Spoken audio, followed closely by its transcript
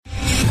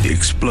The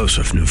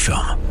explosive new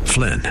film,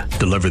 Flynn,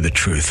 deliver the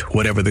truth,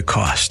 whatever the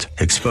cost,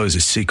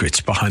 exposes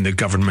secrets behind the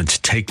government's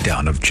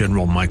takedown of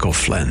General Michael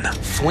Flynn.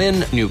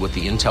 Flynn knew what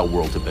the intel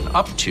world had been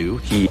up to.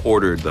 He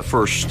ordered the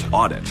first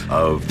audit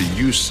of the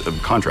use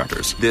of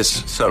contractors.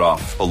 This set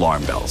off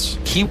alarm bells.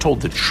 He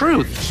told the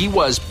truth. He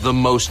was the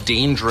most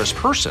dangerous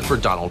person for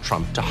Donald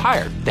Trump to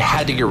hire. They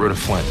had to get rid of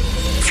Flynn.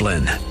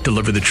 Flynn,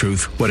 deliver the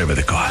truth, whatever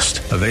the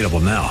cost. Available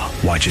now.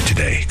 Watch it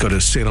today. Go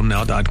to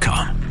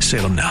salemnow.com.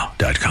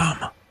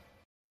 salemnow.com.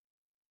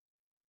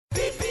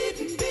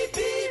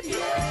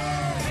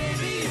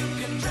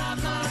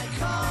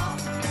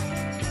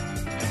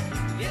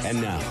 And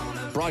now,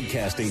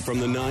 broadcasting from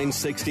the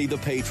 960 The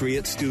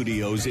Patriot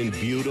Studios in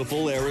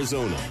beautiful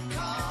Arizona,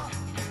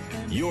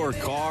 your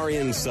car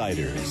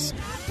insiders.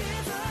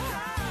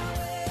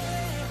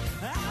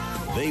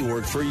 They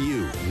work for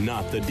you,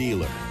 not the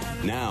dealer.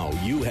 Now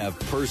you have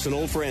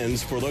personal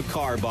friends for the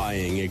car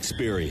buying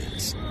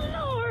experience.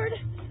 Lord,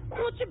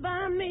 won't you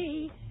buy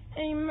me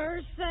a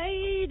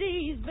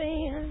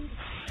Mercedes-Benz?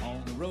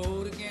 On the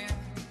road again.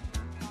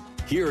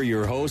 Here are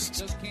your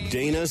hosts,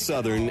 Dana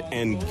Southern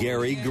and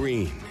Gary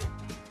Green.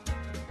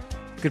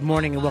 Good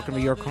morning and welcome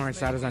to Your Car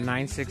Insiders on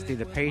 960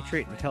 The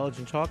Patriot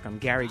Intelligent Talk. I'm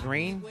Gary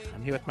Green.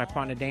 I'm here with my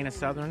partner Dana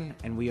Southern,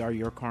 and we are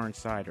Your Car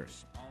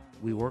Insiders.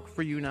 We work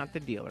for you, not the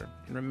dealer.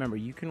 And remember,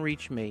 you can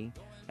reach me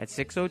at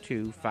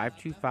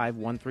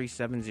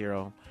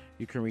 602-525-1370.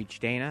 You can reach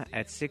Dana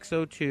at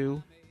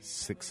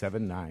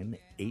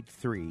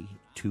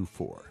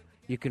 602-679-8324.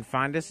 You can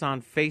find us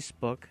on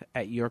Facebook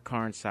at Your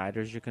Car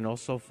Insiders. You can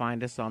also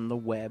find us on the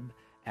web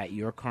at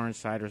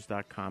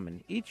yourcarinsiders.com.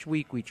 And each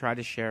week we try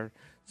to share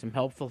some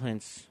helpful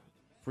hints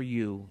for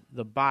you,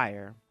 the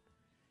buyer,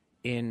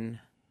 in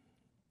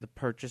the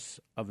purchase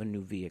of a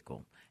new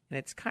vehicle. And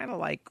it's kind of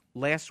like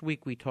last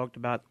week we talked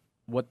about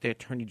what the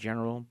Attorney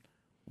General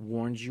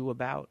warns you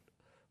about.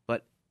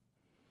 But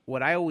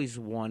what I always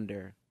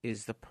wonder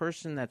is the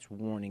person that's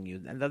warning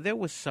you. And there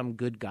was some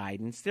good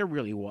guidance. There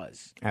really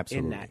was.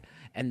 Absolutely. In that.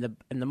 And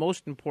the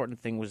most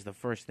important thing was the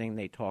first thing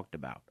they talked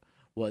about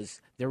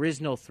was there is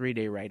no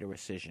 3-day right of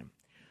rescission.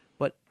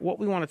 But what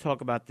we want to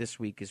talk about this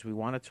week is we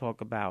want to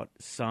talk about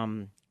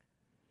some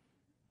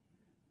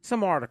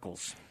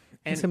articles.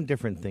 And some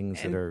different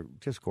things that are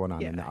just going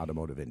on in the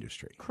automotive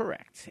industry.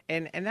 Correct.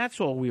 And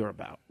that's all we are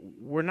about.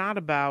 We're not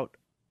about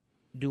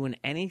doing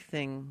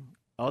anything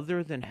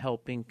other than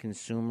helping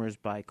consumers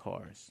buy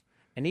cars.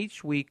 And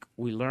each week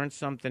we learn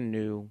something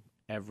new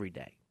every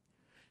day.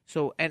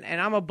 So, and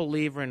I'm a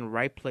believer in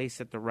right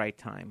place at the right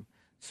time.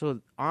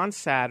 So on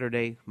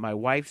Saturday, my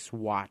wife's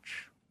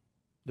watch,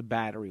 the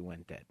battery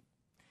went dead.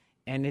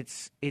 And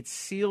it's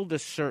sealed a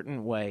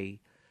certain way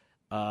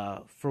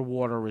for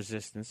water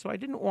resistance. So I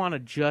didn't want to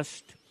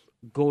just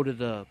go to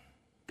the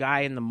guy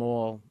in the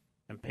mall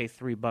and pay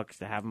 $3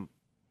 to have him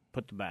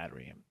put the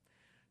battery in.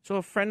 So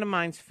a friend of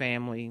mine's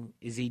family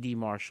is E.D.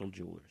 Marshall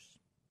Jewelers.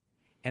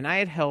 And I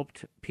had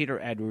helped Peter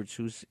Edwards,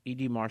 who's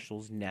E.D.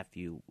 Marshall's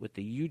nephew, with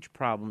the huge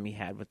problem he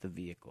had with the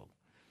vehicle.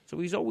 So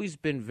he's always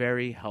been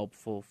very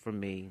helpful for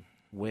me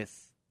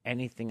with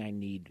anything I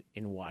need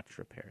in watch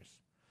repairs.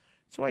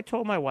 So I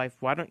told my wife,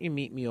 why don't you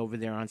meet me over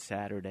there on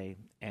Saturday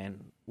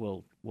and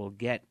we'll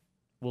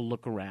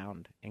look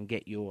around and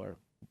get your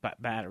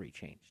battery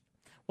changed.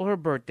 Well, her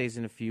birthday's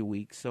in a few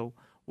weeks, so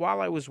while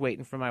I was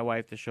waiting for my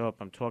wife to show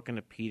up, I'm talking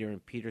to Peter,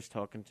 and Peter's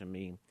talking to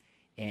me,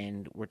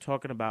 and we're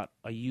talking about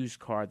a used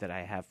car that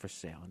I have for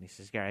sale. And he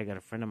says, Gary, I got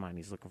a friend of mine,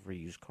 he's looking for a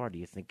used car. Do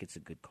you think it's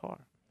a good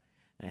car?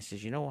 And I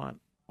says, you know what?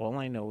 All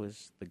I know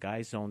is the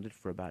guy's owned it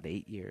for about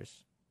 8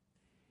 years.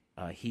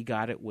 He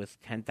got it with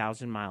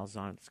 10,000 miles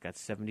on it. It's got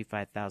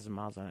 75,000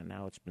 miles on it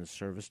now. It's been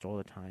serviced all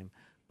the time.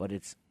 But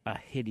it's a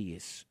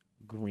hideous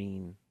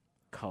green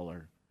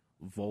color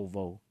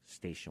Volvo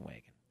station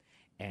wagon.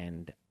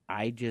 And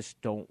I just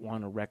don't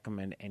want to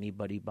recommend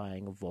anybody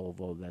buying a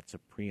Volvo that's a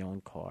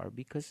pre-owned car,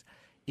 because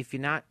if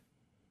you're not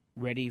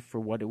ready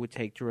for what it would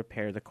take to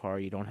repair the car,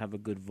 you don't have a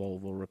good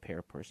Volvo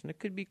repair person, it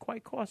could be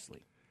quite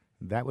costly.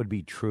 That would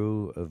be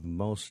true of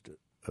most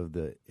of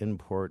the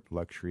import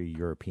luxury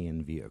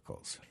European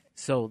vehicles.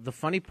 So the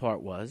funny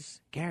part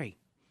was, Gary,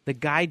 the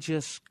guy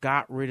just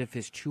got rid of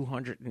his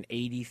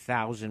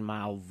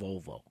 280,000-mile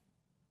Volvo.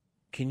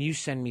 Can you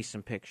send me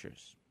some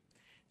pictures?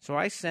 So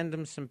I send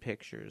him some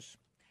pictures,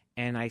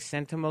 and I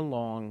sent him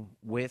along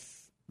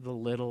with the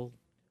little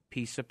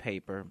piece of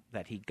paper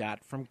that he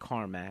got from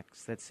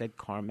CarMax that said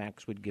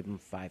CarMax would give him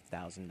 $5,000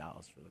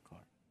 for the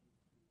car.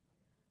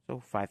 So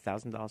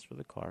 $5,000 for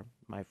the car.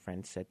 My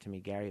friend said to me,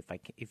 Gary,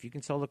 if you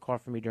can sell the car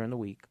for me during the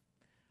week,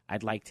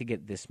 I'd like to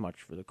get this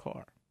much for the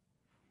car.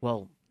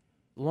 Well,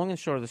 long and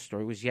short of the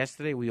story was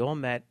yesterday we all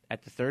met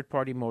at the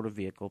third-party motor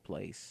vehicle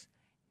place,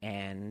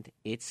 and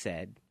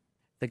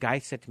the guy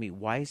said to me,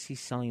 why is he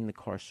selling the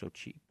car so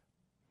cheap?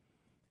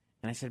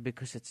 And I said,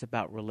 because it's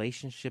about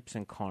relationships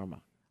and karma.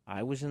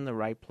 I was in the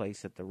right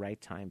place at the right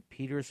time.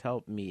 Peter's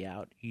helped me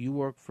out. You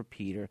work for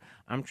Peter.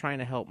 I'm trying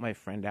to help my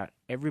friend out.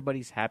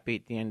 Everybody's happy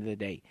at the end of the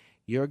day.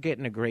 You're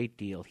getting a great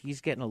deal. He's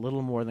getting a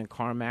little more than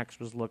CarMax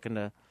was looking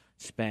to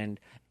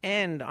spend.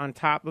 And on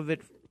top of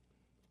it,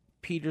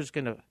 Peter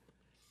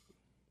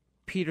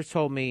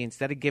told me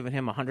instead of giving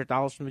him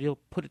 $100 from the deal,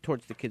 put it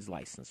towards the kid's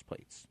license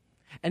plates.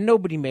 And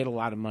nobody made a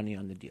lot of money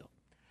on the deal.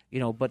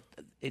 But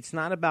it's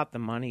not about the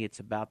money, it's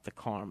about the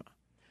karma.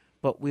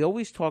 But we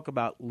always talk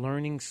about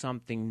learning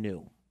something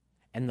new.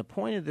 And the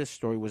point of this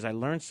story was I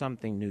learned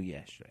something new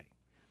yesterday.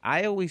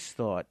 I always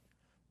thought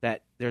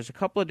that there's a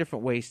couple of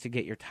different ways to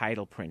get your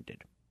title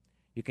printed.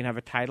 You can have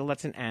a title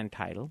that's an and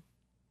title.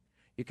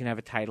 You can have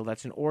a title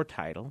that's an or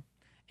title.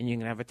 And you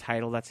can have a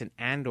title that's an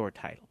and or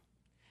title.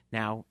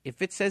 Now,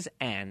 if it says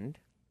and,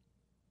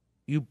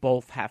 you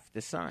both have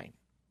to sign.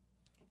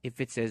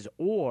 If it says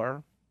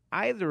or,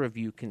 either of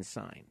you can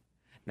sign.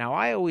 Now,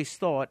 I always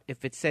thought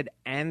if it said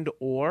and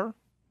or,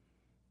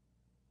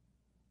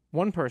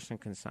 one person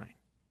can sign.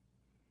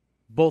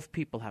 Both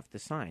people have to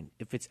sign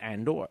if it's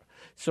and or.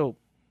 So,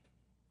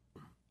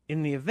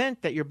 in the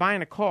event that you're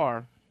buying a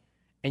car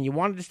and you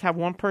want to just have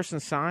one person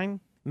sign,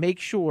 make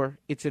sure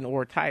it's an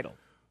or title.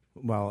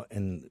 Well,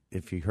 and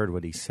if you heard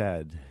what he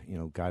said,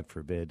 God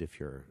forbid if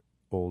you're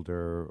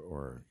older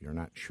or you're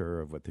not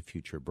sure of what the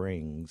future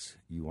brings,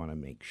 you want to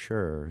make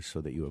sure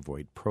so that you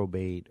avoid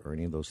probate or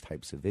any of those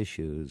types of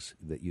issues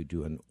that you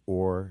do an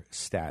or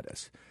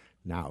status.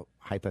 Now,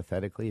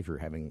 hypothetically, if you're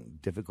having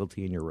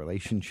difficulty in your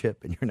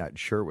relationship and you're not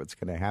sure what's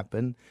going to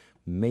happen,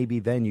 maybe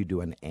then you do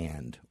an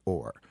and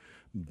or.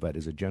 But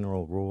as a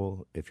general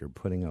rule, if you're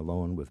putting a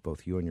loan with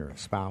both you and your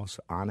spouse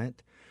on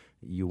it,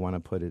 you want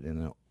to put it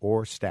in an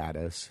or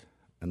status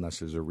unless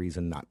there's a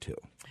reason not to.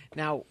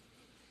 Now,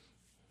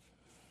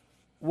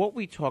 what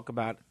we talk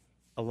about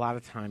a lot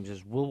of times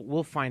is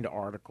we'll find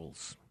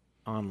articles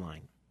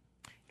online.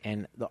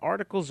 And the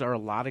articles are a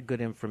lot of good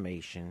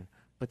information,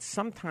 but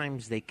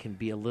sometimes they can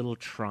be a little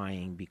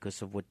trying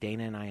because of what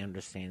Dana and I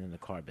understand in the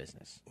car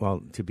business.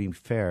 Well, to be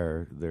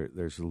fair,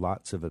 there's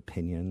lots of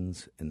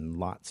opinions and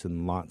lots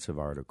of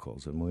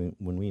articles. And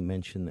when we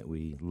mention that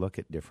we look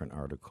at different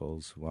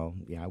articles, well,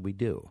 yeah, we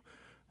do.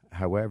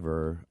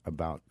 However,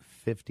 about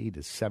 50 to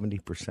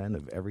 70%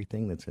 of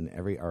everything that's in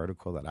every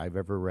article that I've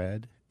ever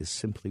read is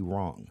simply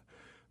wrong.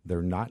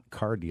 They're not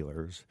car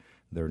dealers.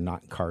 They're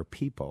not car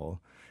people.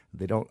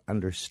 They don't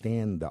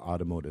understand the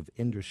automotive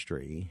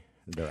industry.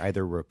 They're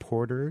either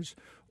reporters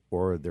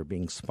or they're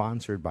being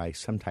sponsored by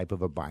some type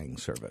of a buying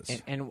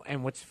service.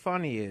 And what's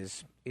funny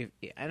is,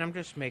 and I'm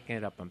just making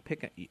it up, I'm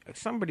picking,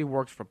 somebody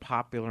works for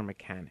Popular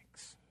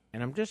Mechanics,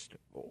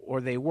 or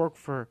they work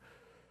for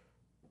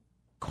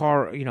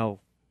car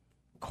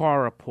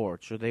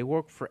reports, or they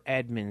work for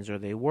Edmunds, or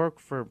they work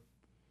for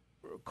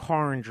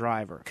Car and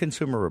Driver.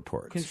 Consumer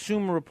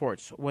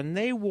Reports. When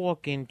they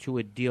walk into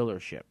a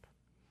dealership,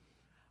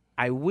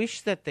 I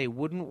wish that they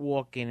wouldn't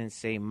walk in and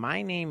say,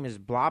 my name is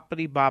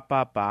bloppity bop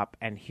bop bop,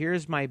 and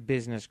here's my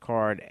business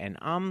card, and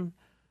I'm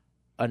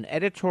an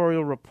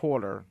editorial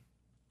reporter,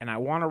 and I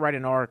want to write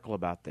an article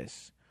about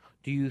this.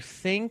 Do you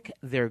think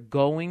they're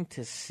going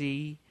to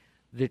see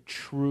the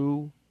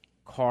true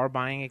car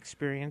buying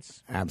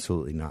experience?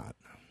 Absolutely not.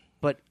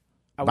 But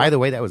by the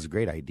way, that was a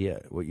great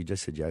idea, what you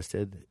just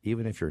suggested.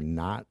 Even if you're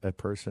not a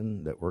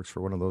person that works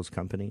for one of those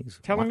companies.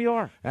 Tell them you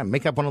are.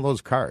 Make up one of those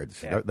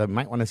cards. Yeah. They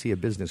might want to see a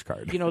business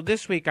card.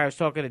 This week, I was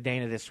talking to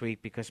Dana this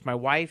week because my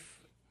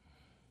wife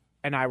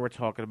and I were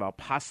talking about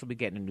possibly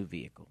getting a new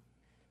vehicle.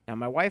 Now,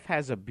 my wife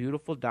has a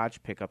beautiful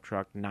Dodge pickup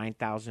truck,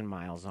 9,000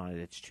 miles on it.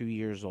 It's 2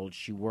 years old.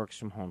 She works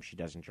from home. She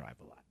doesn't drive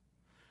a lot.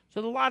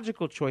 So the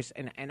logical choice,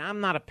 and I'm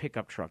not a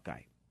pickup truck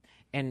guy.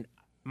 And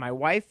my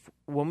wife,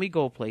 when we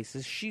go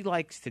places, she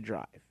likes to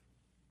drive.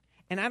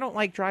 And I don't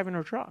like driving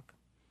her truck.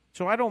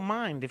 So I don't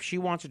mind if she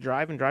wants to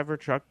drive her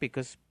truck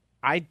because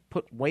I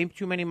put way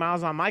too many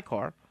miles on my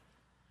car.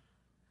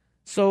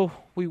 So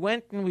we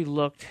went and we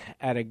looked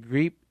at a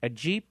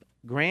Jeep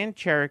Grand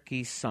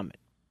Cherokee Summit,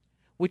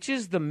 which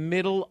is the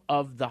middle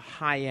of the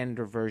high-end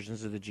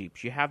versions of the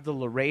Jeeps. You have the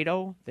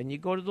Laredo, then you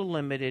go to the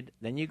Limited,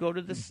 then you go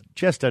to the...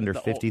 Just under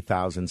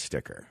 50,000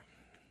 sticker.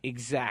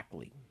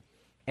 Exactly.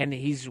 And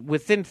he's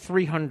within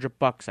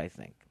 $300, I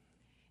think.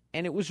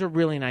 And it was a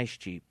really nice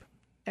Jeep.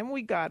 And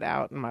we got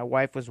out, and my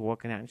wife was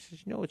walking out, and she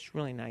says, it's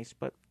really nice,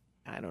 but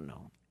I don't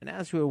know. And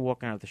as we were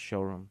walking out of the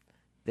showroom,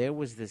 there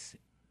was this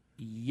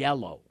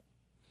yellow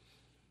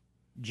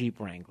Jeep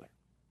Wrangler.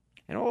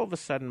 And all of a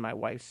sudden, my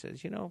wife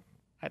says,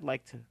 I'd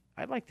like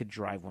to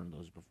drive one of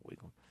those before we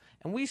go.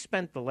 And we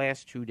spent the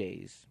last 2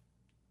 days,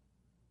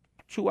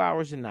 2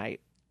 hours a night,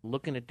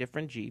 looking at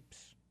different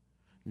Jeeps,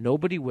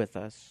 nobody with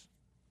us,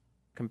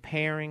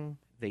 comparing.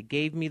 They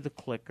gave me the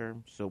clicker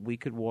so we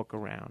could walk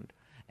around.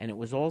 And it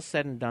was all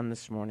said and done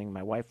this morning.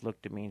 My wife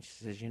looked at me and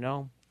she says,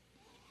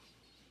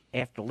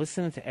 after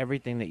listening to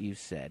everything that you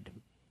said,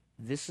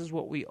 this is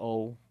what we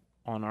owe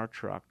on our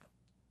truck.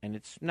 And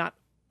it's not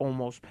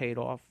almost paid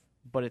off,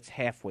 but it's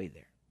halfway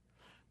there.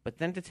 But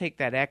then to take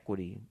that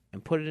equity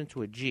and put it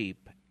into a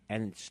Jeep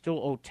and still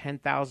owe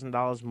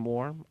 $10,000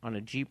 more on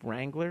a Jeep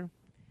Wrangler,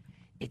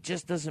 it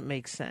just doesn't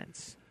make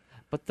sense.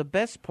 But the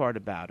best part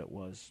about it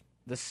was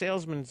the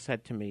salesman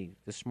said to me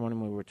this morning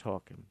when we were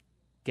talking,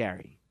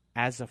 Gary,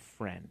 as a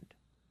friend,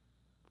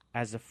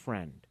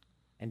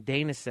 and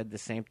Dana said the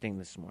same thing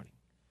this morning,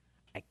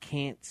 I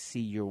can't see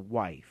your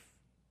wife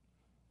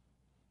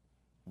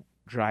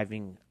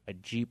driving a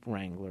Jeep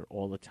Wrangler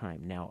all the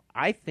time. Now,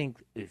 I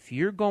think if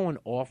you're going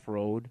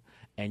off-road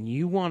and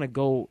you want to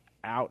go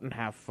out and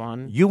have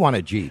fun... You want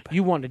a Jeep.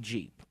 You want a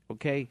Jeep,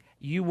 okay?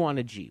 You want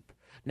a Jeep.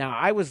 Now,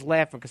 I was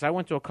laughing because I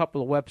went to a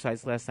couple of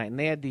websites last night, and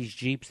they had these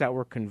Jeeps that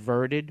were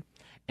converted.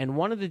 And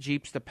one of the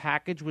Jeeps, the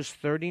package was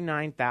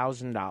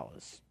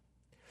 $39,000.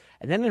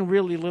 And then in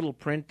really little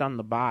print on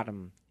the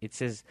bottom, it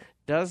says,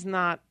 does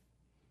not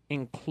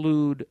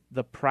include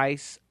the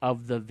price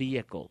of the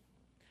vehicle.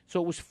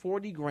 So it was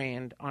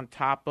 $40,000 on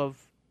top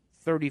of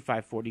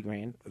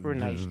 $40,000 for a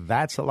nice.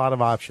 That's a lot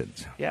of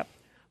options. Yep.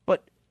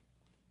 But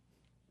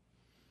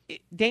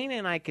Dana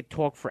and I could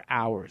talk for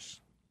hours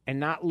and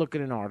not look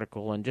at an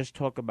article and just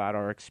talk about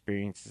our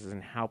experiences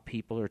and how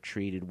people are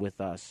treated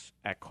with us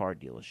at car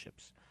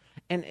dealerships.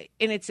 And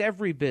it's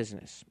every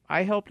business.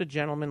 I helped a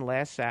gentleman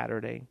last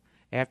Saturday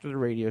after the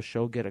radio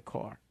show get a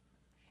car.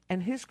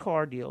 And his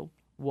car deal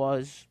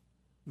was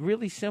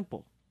really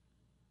simple.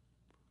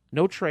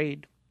 No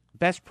trade,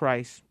 best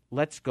price,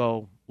 let's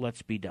go,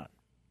 let's be done.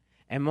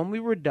 And when we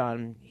were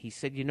done, he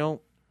said, you know,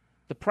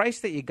 the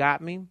price that you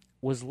got me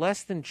was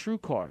less than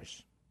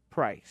TrueCar's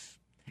price.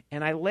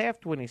 And I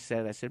laughed when he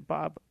said, I said,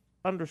 Bob,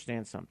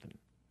 understand something.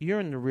 You're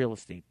in the real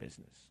estate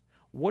business.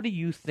 What do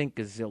you think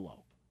of Zillow?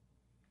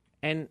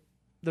 And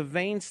the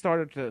veins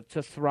started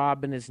to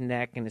throb in his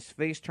neck, and his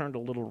face turned a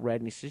little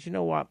red. And he says, you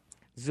know what?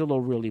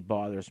 Zillow really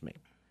bothers me.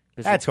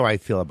 That's how I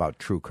feel about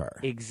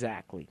TrueCar.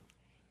 Exactly.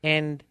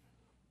 And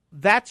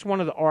that's one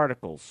of the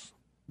articles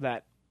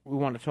that we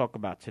want to talk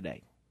about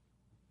today.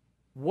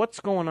 What's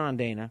going on,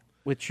 Dana,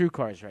 with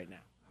TrueCars right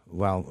now?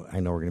 Well, I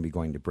know we're going to be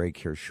going to break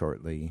here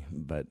shortly,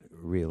 but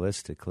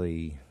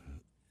realistically,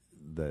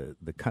 the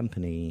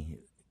company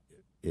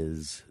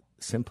is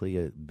simply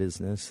a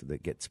business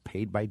that gets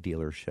paid by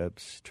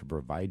dealerships to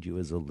provide you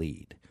as a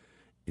lead.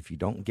 If you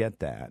don't get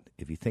that,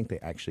 if you think they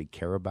actually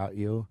care about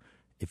you,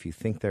 if you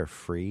think they're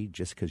free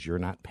just because you're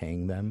not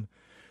paying them,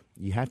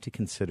 you have to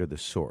consider the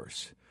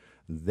source.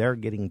 They're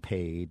getting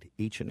paid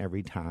each and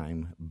every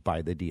time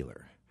by the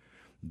dealer.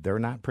 They're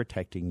not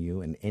protecting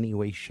you in any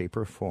way, shape,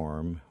 or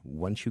form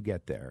once you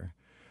get there.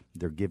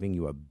 They're giving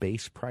you a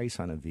base price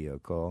on a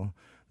vehicle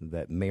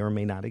that may or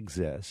may not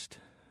exist.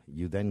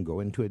 You then go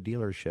into a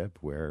dealership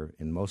where,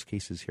 in most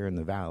cases here in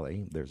the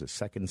Valley, there's a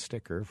second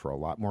sticker for a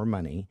lot more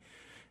money.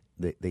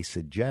 They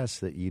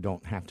suggest that you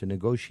don't have to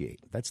negotiate.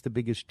 That's the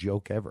biggest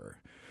joke ever.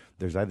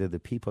 There's either the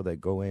people that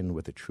go in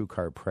with a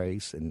TrueCar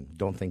price and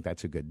don't think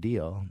that's a good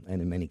deal,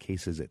 and in many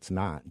cases it's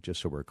not,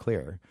 just so we're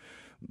clear.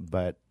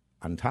 But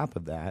on top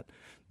of that,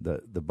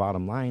 the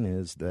bottom line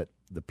is that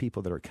the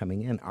people that are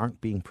coming in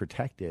aren't being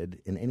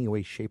protected in any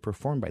way, shape, or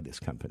form by this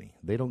company.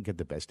 They don't get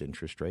the best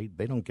interest rate.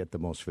 They don't get the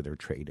most for their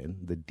trade-in.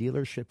 The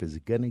dealership is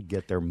going to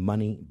get their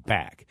money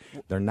back.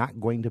 They're not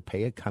going to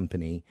pay a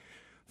company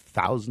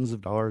thousands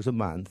of dollars a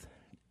month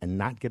and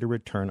not get a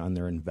return on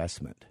their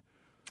investment.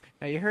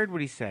 Now, you heard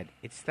what he said.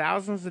 It's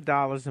thousands of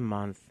dollars a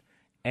month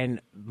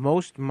and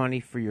most money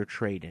for your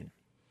trade-in.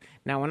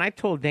 Now, when I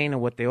told Dana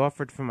what they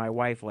offered for my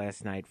wife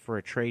last night for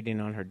a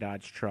trade-in on her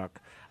Dodge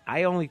truck,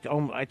 I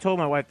told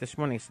my wife this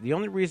morning, I said, the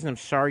only reason I'm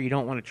sorry you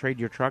don't want to trade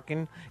your truck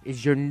in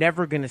is you're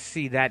never going to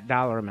see that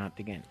dollar amount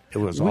again. It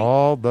was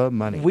all the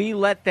money. We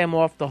let them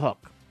off the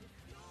hook.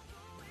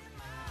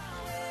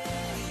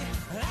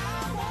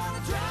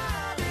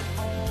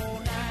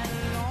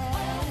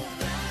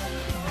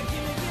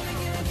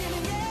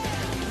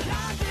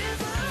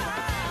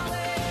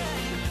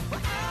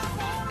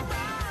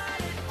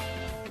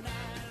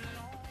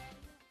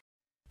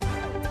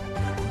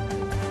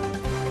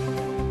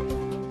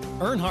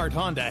 Earnhardt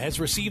Honda has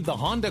received the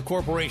Honda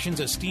Corporation's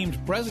esteemed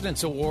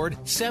President's Award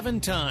 7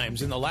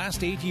 times in the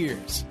last 8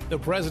 years. The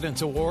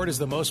President's Award is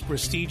the most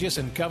prestigious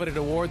and coveted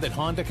award that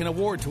Honda can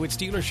award to its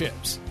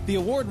dealerships. The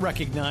award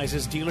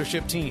recognizes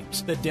dealership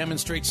teams that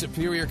demonstrate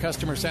superior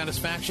customer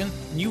satisfaction,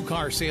 new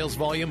car sales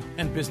volume,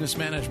 and business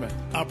management.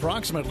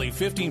 Approximately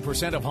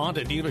 15% of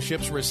Honda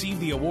dealerships receive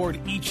the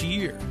award each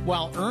year,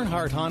 while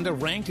Earnhardt Honda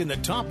ranked in the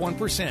top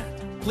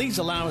 1%. Please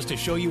allow us to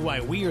show you why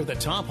we are the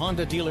top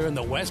Honda dealer in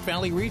the West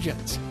Valley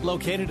regions,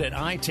 located at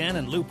I-10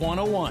 and Loop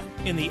 101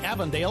 in the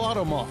Avondale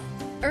Auto Mall.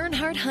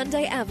 Earnhardt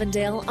Hyundai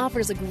Avondale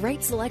offers a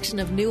great selection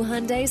of new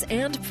Hyundais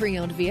and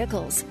pre-owned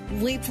vehicles.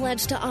 We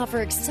pledge to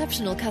offer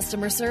exceptional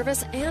customer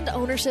service and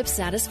ownership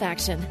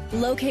satisfaction.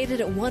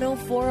 Located at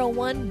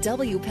 10401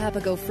 W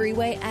Papago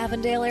Freeway,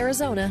 Avondale,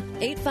 Arizona,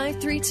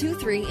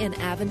 85323 in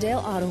Avondale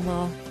Auto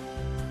Mall.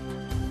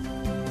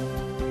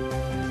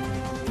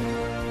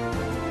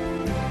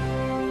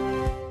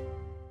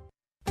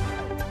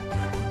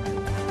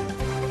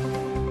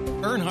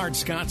 Earnhardt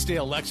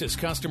Scottsdale Lexus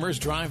customers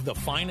drive the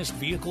finest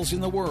vehicles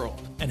in the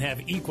world and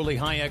have equally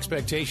high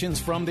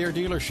expectations from their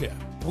dealership.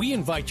 We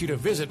invite you to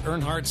visit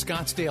Earnhardt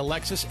Scottsdale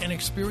Lexus and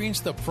experience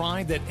the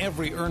pride that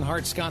every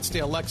Earnhardt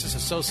Scottsdale Lexus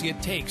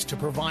associate takes to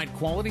provide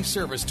quality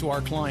service to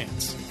our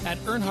clients. At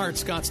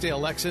Earnhardt Scottsdale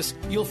Lexus,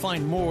 you'll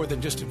find more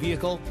than just a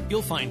vehicle.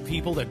 You'll find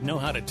people that know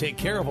how to take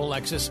care of a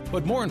Lexus,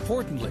 but more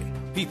importantly,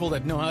 People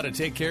that know how to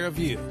take care of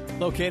you.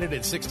 Located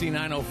at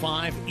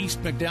 6905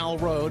 East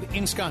McDowell Road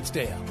in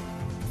Scottsdale.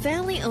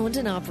 Family owned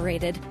and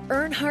operated,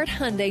 Earnhardt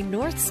Hyundai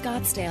North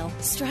Scottsdale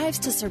strives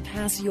to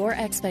surpass your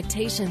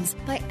expectations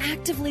by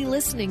actively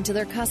listening to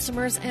their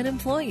customers and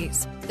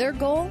employees. Their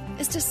goal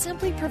is to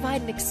simply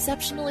provide an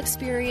exceptional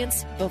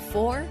experience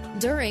before,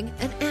 during,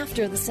 and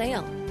after the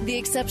sale. The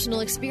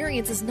exceptional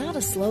experience is not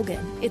a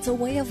slogan, it's a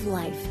way of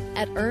life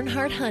at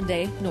Earnhardt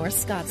Hyundai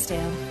North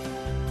Scottsdale.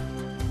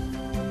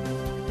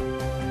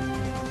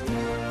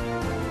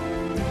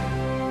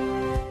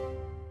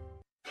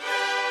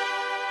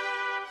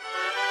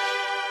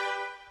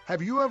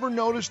 Have you ever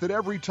noticed that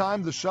every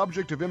time the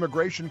subject of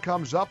immigration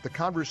comes up, the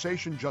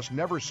conversation just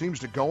never seems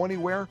to go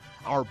anywhere?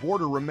 Our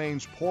border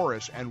remains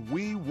porous, and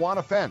we want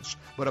a fence.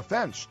 But a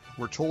fence,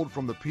 we're told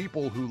from the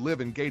people who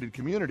live in gated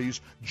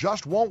communities,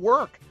 just won't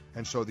work.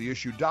 And so the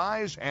issue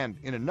dies, and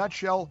in a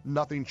nutshell,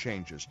 nothing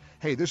changes.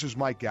 Hey, this is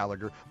Mike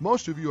Gallagher.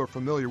 Most of you are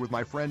familiar with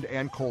my friend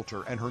Ann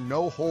Coulter and her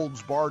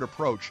no-holds-barred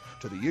approach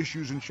to the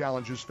issues and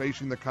challenges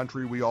facing the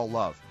country we all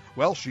love.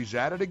 Well, she's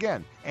at it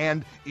again.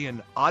 And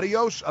in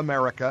Adios,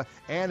 America,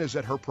 Ann is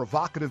at her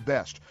provocative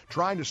best,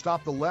 trying to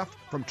stop the left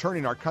from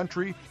turning our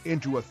country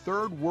into a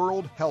third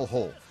world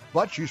hellhole.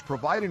 But she's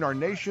providing our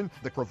nation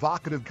the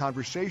provocative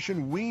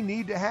conversation we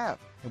need to have.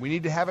 And we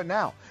need to have it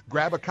now.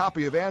 Grab a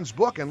copy of Ann's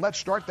book and let's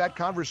start that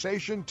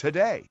conversation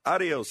today.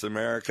 Adios,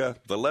 America.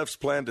 The left's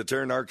plan to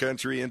turn our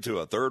country into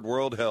a third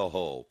world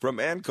hellhole from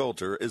Ann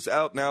Coulter is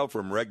out now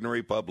from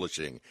Regnery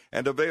Publishing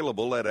and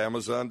available at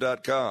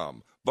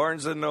Amazon.com,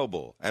 Barnes &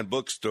 Noble, and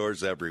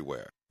bookstores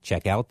everywhere.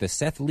 Check out the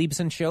Seth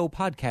Leibson Show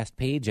podcast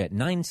page at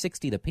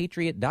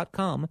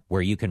 960thepatriot.com,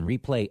 where you can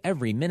replay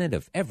every minute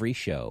of every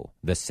show.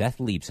 The Seth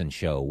Leibson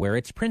Show, where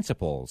it's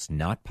principles,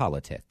 not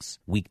politics.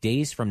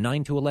 Weekdays from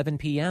 9 to 11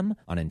 p.m.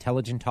 on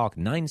Intelligent Talk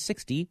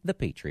 960 The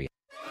Patriot.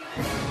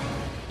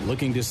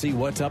 Looking to see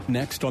what's up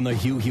next on The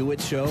Hugh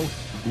Hewitt Show?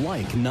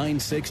 Like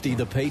 960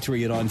 The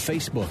Patriot on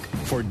Facebook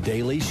for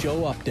daily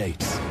show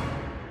updates.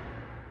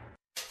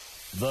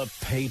 The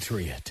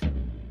Patriot.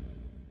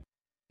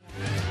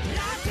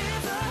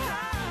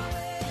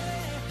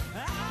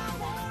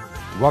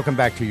 Welcome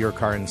back to Your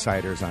Car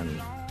Insiders on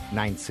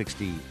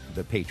 960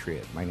 The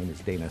Patriot. My name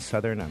is Dana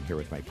Southern. I'm here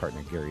with my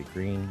partner Gary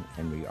Green,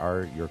 and we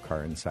are Your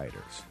Car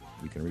Insiders.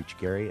 You can reach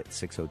Gary at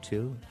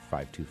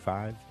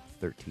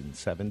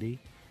 602-525-1370.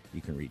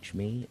 You can reach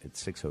me at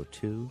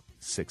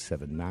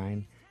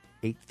 602-679-8324.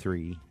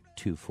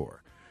 I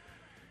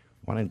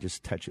want to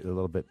just touch a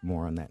little bit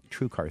more on that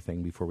TrueCar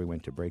thing. Before we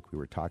went to break, we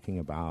were talking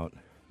about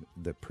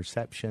the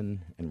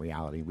perception and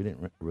reality. We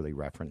didn't really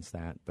reference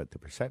that, but the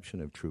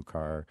perception of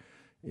TrueCar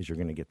is you're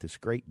going to get this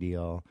great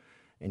deal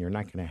and you're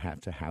not going to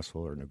have to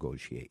hassle or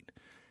negotiate.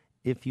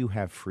 If you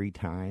have free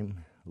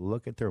time,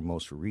 look at their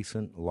most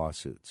recent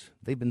lawsuits.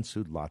 They've been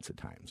sued lots of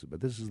times,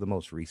 but this is the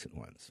most recent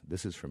ones.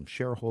 This is from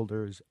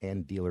shareholders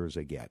and dealers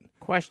again.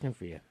 Question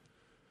for you.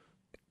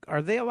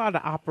 Are they allowed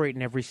to operate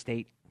in every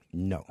state?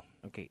 No.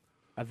 Okay.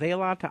 Are they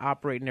allowed to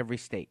operate in every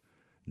state?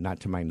 Not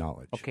to my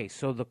knowledge. Okay,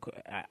 so the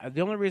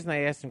only reason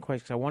I asked them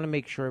questions is I want to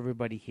make sure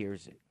everybody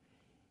hears it.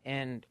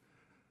 And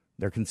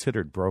they're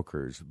considered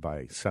brokers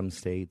by some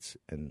states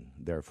and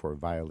therefore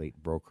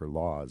violate broker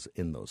laws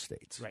in those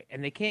states. Right,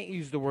 and they can't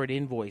use the word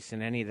invoice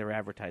in any of their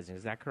advertising.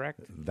 Is that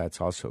correct?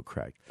 That's also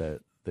correct. The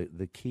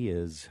key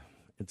is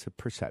it's a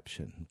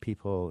perception.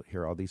 People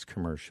hear all these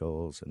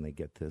commercials and they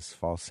get this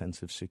false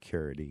sense of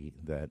security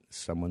that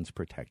someone's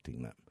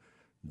protecting them.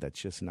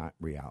 That's just not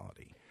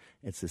reality.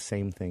 It's the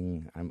same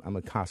thing. I'm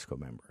a Costco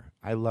member.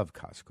 I love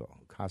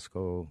Costco.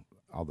 Costco,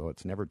 although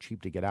it's never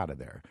cheap to get out of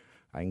there,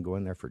 I can go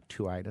in there for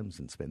 2 items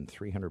and spend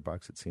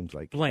 $300. It seems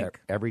like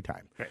every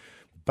time. Right.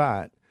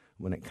 But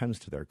when it comes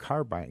to their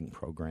car buying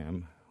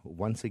program,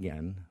 once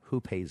again, who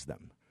pays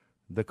them?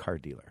 The car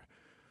dealer.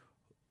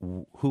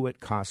 Who at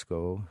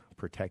Costco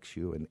protects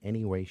you in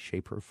any way,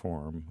 shape, or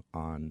form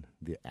on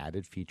the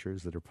added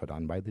features that are put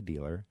on by the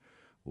dealer,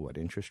 what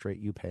interest rate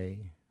you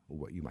pay,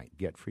 what you might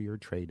get for your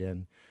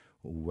trade-in,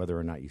 whether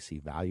or not you see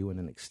value in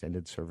an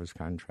extended service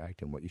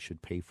contract, and what you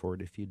should pay for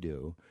it if you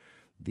do.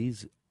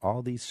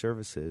 All these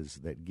services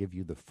that give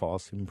you the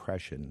false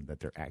impression that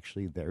they're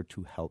actually there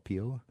to help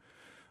you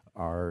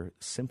are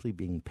simply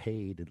being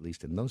paid, at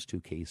least in those 2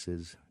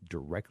 cases,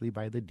 directly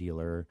by the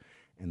dealer,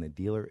 and the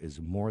dealer is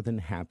more than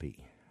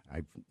happy.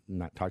 I've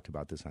not talked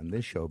about this on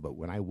this show, but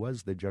when I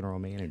was the general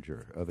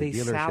manager of a dealership,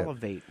 they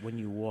salivate when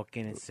you walk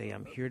in and say,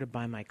 I'm here to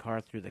buy my car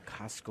through the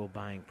Costco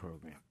buying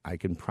program. I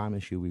can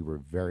promise you we were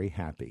very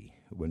happy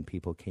when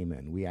people came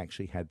in. We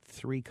actually had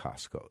 3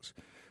 Costcos,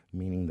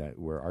 meaning that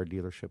where our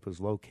dealership was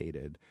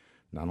located,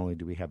 not only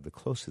do we have the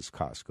closest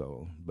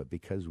Costco, but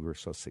because we were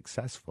so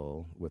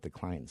successful with the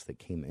clients that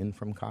came in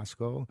from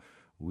Costco,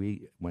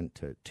 we went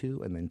to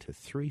 2 and then to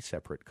 3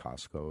 separate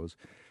Costcos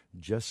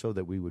just so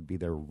that we would be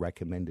their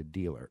recommended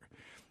dealer.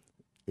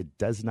 It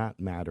does not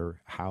matter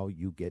how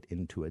you get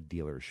into a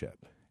dealership.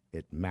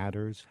 It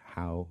matters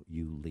how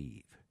you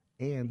leave.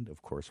 And,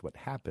 of course, what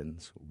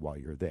happens while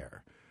you're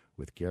there.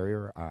 With Gary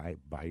or I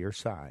by your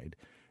side,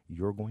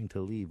 you're going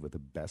to leave with the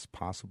best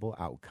possible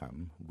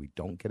outcome. We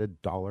don't get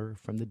 $1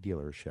 from the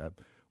dealership.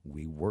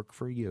 We work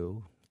for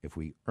you. If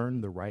we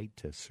earn the right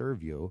to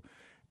serve you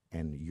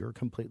and you're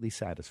completely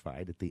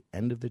satisfied, at the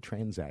end of the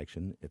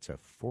transaction, it's a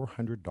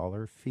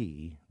 $400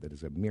 fee that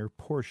is a mere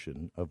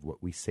portion of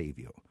what we save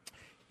you.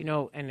 You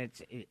know, and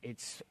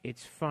it's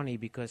funny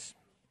because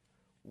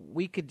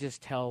we could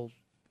just tell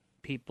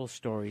people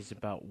stories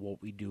about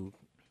what we do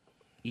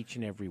each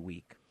and every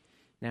week.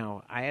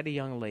 Now, I had a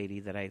young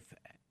lady that I've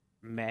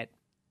met,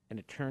 and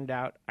it turned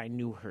out I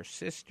knew her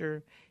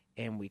sister,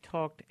 and we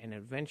talked, and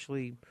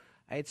eventually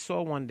I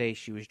saw one day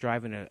she was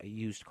driving a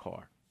used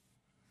car,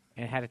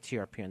 and it had a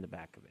TRP on the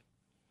back of it.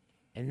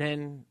 And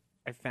then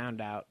I found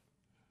out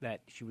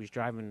that she was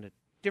driving a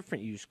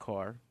different used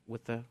car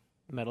with a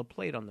metal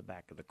plate on the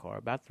back of the car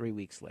about 3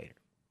 weeks later.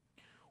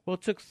 Well,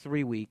 it took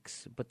 3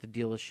 weeks, but the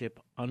dealership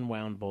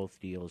unwound both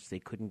deals. They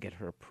couldn't get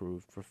her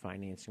approved for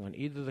financing on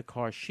either the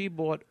car she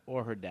bought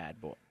or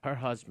her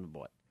husband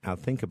bought. Now,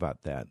 think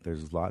about that.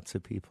 There's lots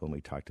of people, and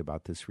we talked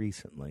about this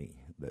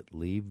recently, that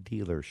leave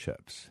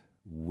dealerships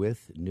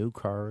with new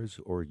cars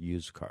or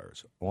used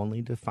cars,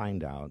 only to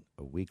find out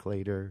a week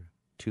later,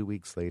 2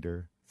 weeks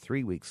later,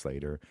 3 weeks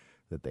later,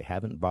 that they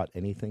haven't bought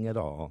anything at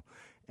all,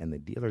 and the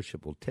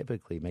dealership will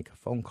typically make a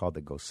phone call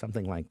that goes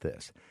something like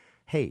this.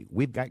 Hey,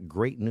 we've got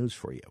great news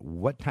for you.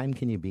 What time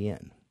can you be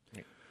in?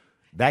 Right.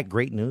 That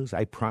great news,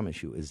 I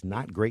promise you, is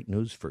not great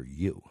news for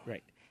you.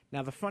 Right.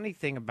 Now, the funny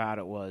thing about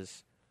it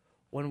was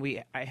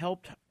when I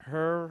helped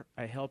her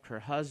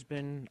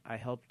husband, I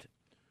helped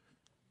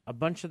a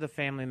bunch of the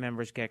family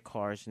members get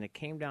cars, and it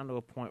came down to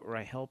a point where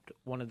I helped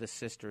one of the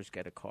sisters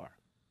get a car.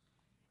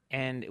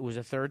 And it was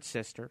a third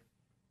sister,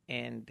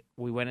 and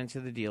we went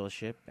into the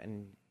dealership,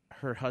 and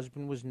her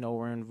husband was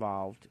nowhere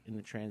involved in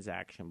the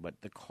transaction, but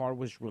the car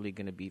was really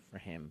going to be for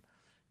him.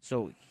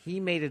 So he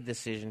made a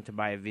decision to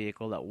buy a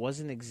vehicle that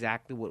wasn't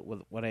exactly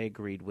what I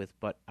agreed with,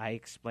 but I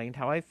explained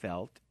how I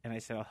felt, and I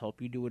said, I'll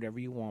help you do whatever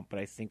you want, but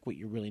I think what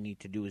you really need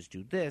to do is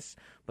do this.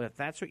 But if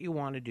that's what you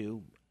want to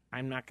do,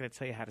 I'm not going to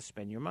tell you how to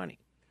spend your money.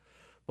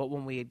 But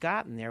when we had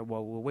gotten there,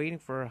 while we were waiting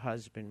for her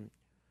husband,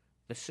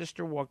 the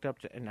sister walked up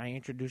and I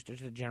introduced her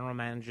to the general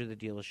manager of the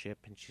dealership,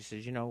 and she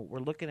says, you know, we're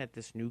looking at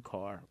this new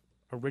car.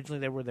 Originally,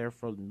 they were there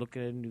for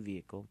looking at a new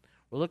vehicle.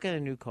 We're looking at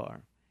a new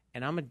car,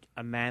 and I'm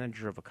a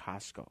manager of a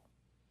Costco.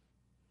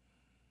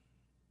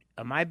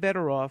 Am I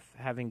better off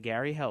having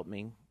Gary help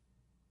me,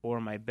 or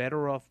am I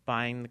better off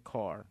buying the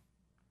car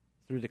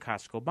through the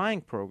Costco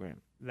buying program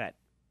that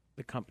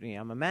the company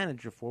I'm a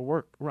manager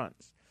for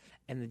runs?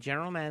 And the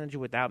general manager,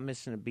 without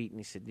missing a beat, and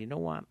he said, you know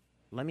what?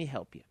 Let me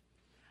help you.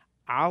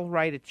 I'll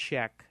write a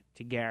check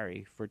to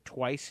Gary for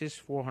twice his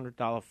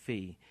 $400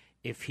 fee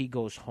if he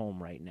goes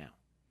home right now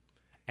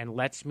and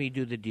lets me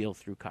do the deal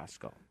through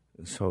Costco.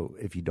 So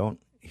if you don't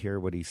hear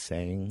what he's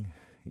saying,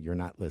 you're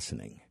not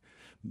listening.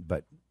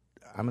 But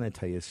I'm going to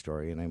tell you a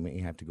story, and I may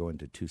have to go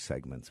into two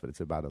segments, but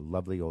it's about a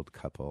lovely old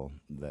couple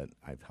that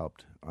I've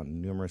helped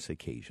on numerous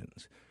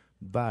occasions.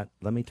 But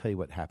let me tell you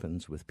what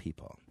happens with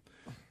people.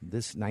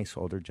 This nice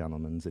older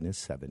gentleman's in his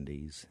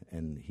 70s,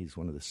 and he's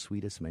one of the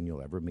sweetest men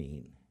you'll ever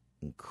meet,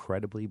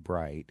 incredibly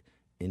bright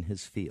in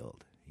his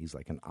field. He's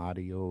like an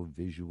audio,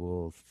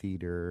 visual,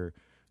 theater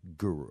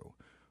guru.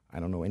 I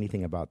don't know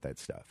anything about that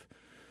stuff.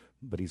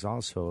 But he's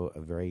also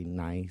a very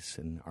nice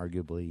and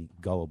arguably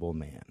gullible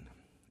man.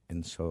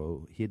 And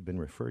so he had been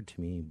referred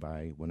to me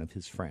by one of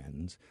his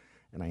friends,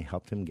 and I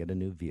helped him get a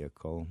new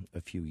vehicle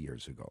a few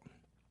years ago.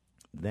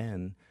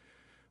 Then,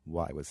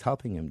 while I was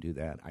helping him do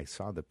that, I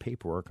saw the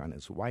paperwork on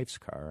his wife's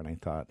car, and I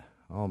thought,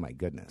 oh my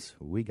goodness,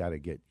 we got to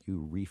get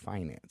you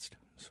refinanced.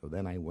 So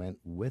then I went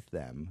with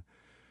them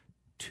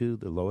to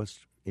the lowest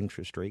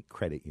interest rate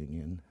credit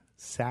union,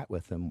 sat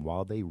with them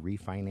while they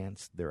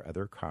refinanced their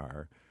other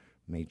car,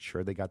 made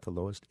sure they got the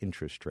lowest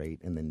interest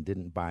rate, and then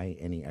didn't buy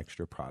any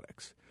extra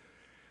products.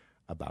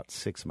 About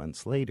 6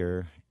 months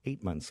later,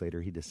 8 months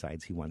later, he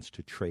decides he wants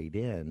to trade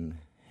in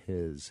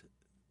his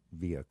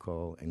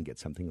vehicle and get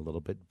something a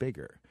little bit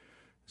bigger.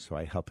 So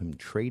I help him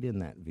trade in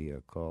that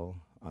vehicle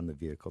on the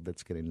vehicle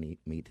that's going to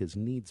meet his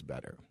needs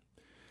better.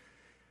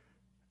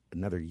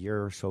 Another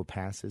year or so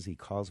passes. He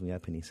calls me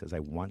up and he says, I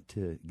want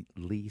to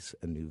lease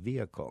a new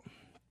vehicle.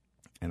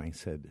 And I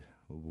said,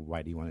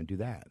 why do you want to do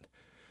that?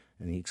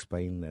 And he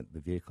explained that the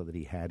vehicle that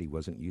he had, he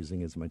wasn't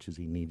using as much as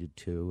he needed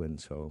to.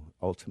 And so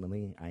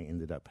ultimately, I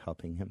ended up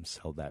helping him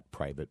sell that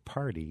private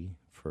party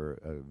for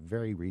a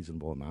very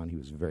reasonable amount. He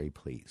was very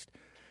pleased.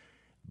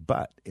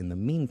 But in the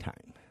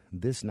meantime,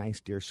 this nice,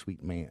 dear,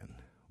 sweet man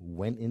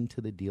went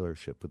into the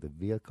dealership with a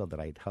vehicle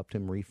that I'd helped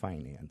him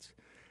refinance,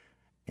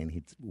 and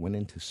he went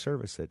in to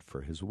service it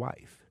for his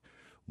wife.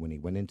 When he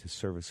went in to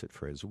service it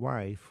for his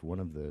wife, one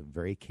of the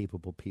very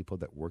capable people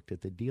that worked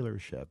at the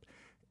dealership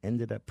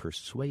ended up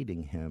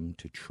persuading him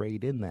to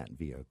trade in that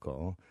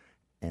vehicle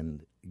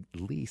and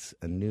lease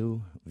a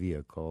new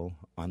vehicle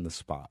on the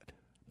spot,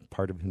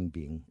 part of him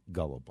being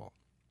gullible.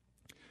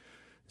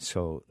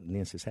 So,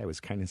 needless to say, I was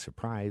kind of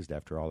surprised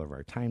after all of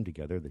our time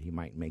together that he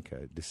might make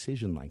a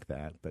decision like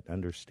that, but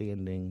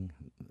understanding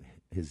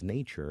his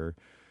nature,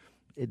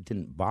 it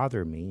didn't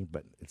bother me,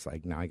 but it's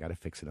like, now I got to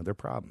fix another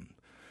problem.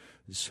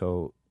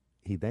 So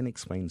he then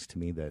explains to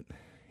me that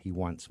he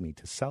wants me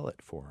to sell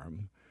it for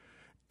him,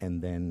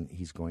 and then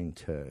he's going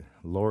to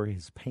lower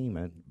his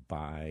payment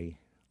by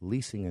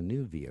leasing a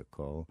new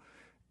vehicle.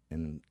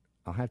 And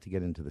I'll have to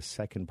get into the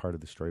second part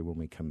of the story when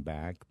we come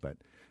back, but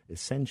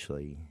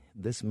essentially,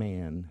 this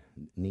man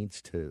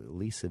needs to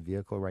lease a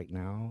vehicle right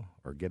now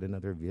or get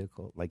another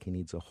vehicle like he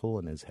needs a hole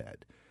in his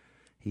head.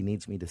 He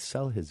needs me to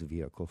sell his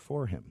vehicle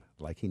for him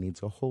like he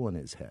needs a hole in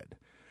his head.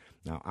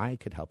 Now, I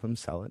could help him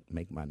sell it,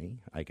 make money.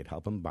 I could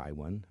help him buy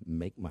one,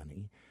 make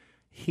money.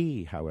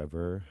 He,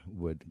 however,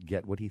 would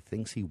get what he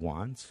thinks he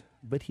wants,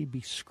 but he'd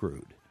be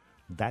screwed.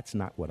 That's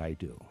not what I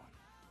do.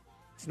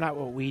 It's not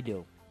what we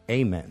do.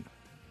 Amen.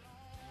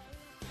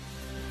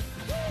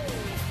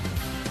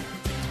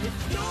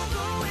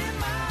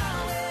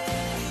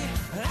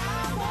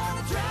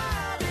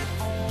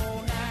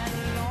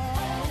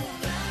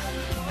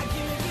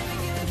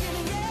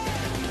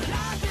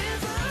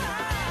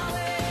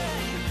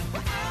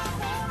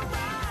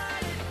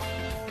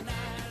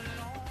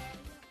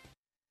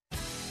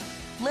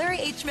 Larry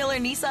H. Miller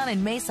Nissan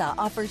in Mesa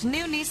offers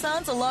new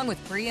Nissans along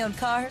with pre-owned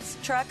cars,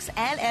 trucks,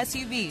 and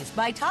SUVs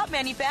by top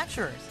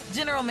manufacturers.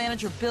 General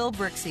Manager Bill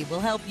Brixey will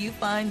help you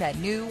find that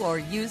new or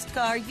used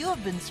car you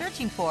have been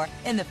searching for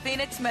in the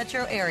Phoenix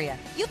metro area.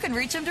 You can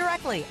reach him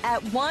directly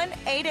at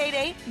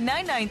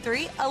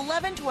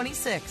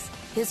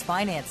 1-888-993-1126. His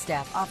finance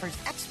staff offers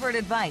expert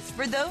advice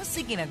for those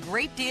seeking a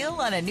great deal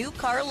on a new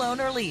car loan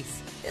or lease.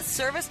 This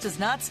service does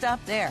not stop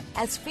there,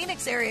 as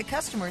Phoenix area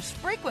customers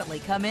frequently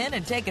come in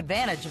and take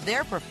advantage of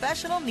their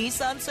professional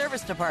Nissan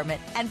service department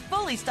and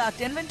fully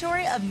stocked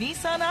inventory of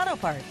Nissan auto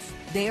parts.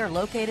 They are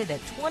located at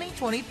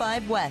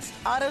 2025 West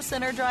Auto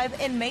Center Drive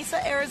in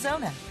Mesa,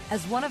 Arizona.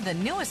 As one of the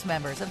newest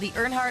members of the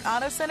Earnhardt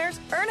Auto Centers,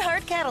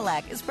 Earnhardt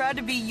Cadillac is proud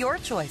to be your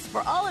choice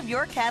for all of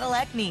your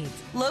Cadillac needs.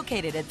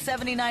 Located at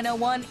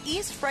 7901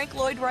 East Frank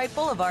Lloyd Wright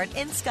Boulevard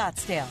in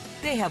Scottsdale.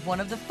 They have one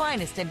of the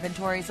finest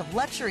inventories of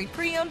luxury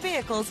pre-owned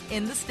vehicles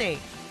in the state.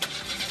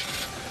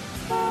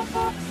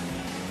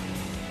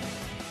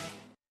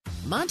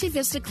 Monte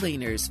Vista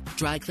Cleaners.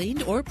 Dry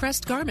cleaned or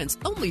pressed garments,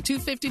 only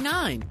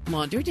 $2.59.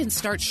 Laundered and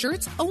starched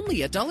shirts, only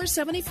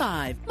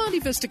 $1.75. Monte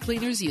Vista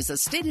Cleaners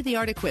uses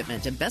state-of-the-art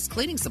equipment and best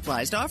cleaning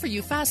supplies to offer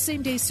you fast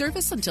same-day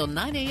service until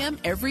 9 a.m.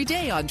 every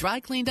day on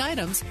dry cleaned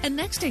items and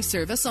next-day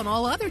service on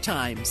all other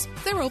times.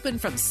 They're open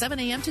from 7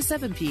 a.m. to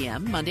 7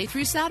 p.m. Monday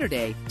through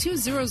Saturday.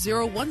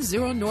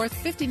 20010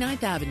 North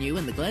 59th Avenue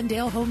in the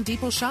Glendale Home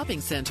Depot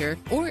Shopping Center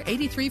or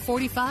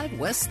 8345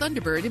 West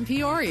Thunderbird in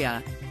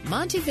Peoria.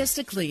 Monte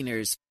Vista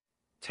Cleaners.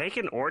 Take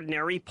an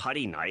ordinary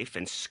putty knife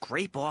and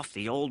scrape off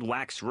the old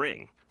wax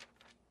ring.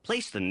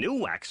 Place the new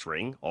wax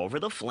ring over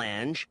the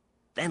flange,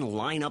 then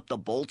line up the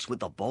bolts with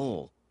the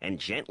bowl and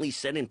gently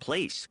set in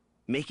place,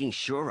 making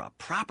sure a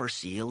proper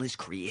seal is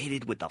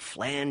created with the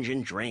flange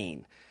and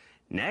drain.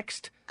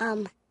 Next.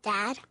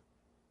 Dad?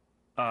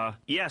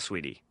 Yeah,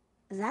 sweetie.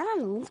 Is that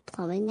an old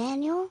plumbing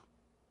manual?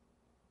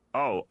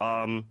 Oh,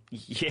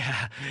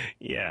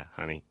 yeah,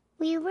 honey.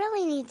 We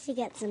really need to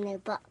get some new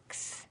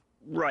books.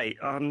 Right,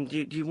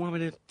 do you want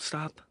me to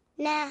stop?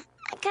 Nah,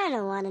 I kind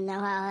of want to know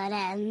how it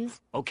ends.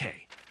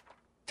 Okay.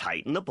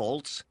 Tighten the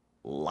bolts,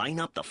 line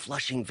up the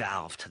flushing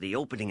valve to the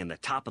opening in the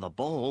top of the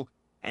bowl,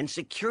 and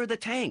secure the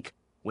tank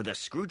with a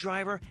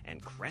screwdriver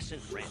and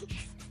crescent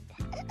wrench.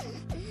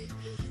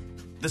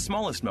 The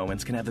smallest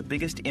moments can have the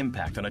biggest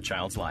impact on a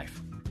child's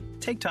life.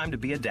 Take time to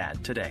be a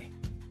dad today.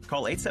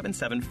 Call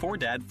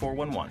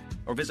 877-4DAD-411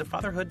 or visit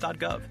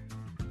fatherhood.gov.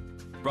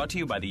 Brought to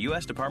you by the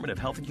U.S. Department of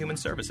Health and Human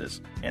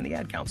Services and the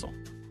Ad Council.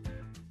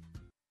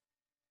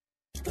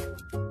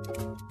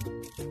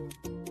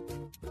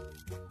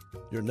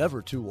 You're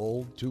never too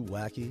old, too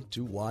wacky,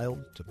 too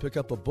wild to pick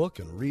up a book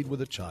and read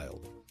with a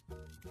child.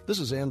 This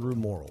is Andrew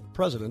Morrill,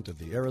 president of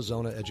the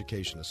Arizona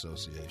Education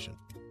Association.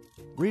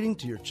 Reading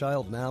to your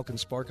child now can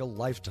spark a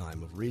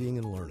lifetime of reading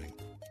and learning.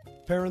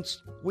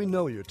 Parents, we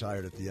know you're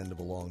tired at the end of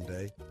a long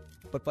day,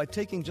 but by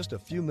taking just a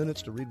few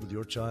minutes to read with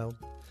your child,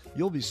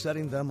 you'll be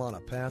setting them on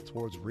a path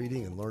towards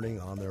reading and learning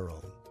on their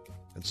own.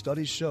 And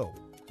studies show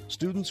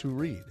students who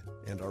read,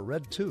 and are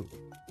read to,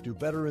 do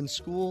better in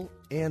school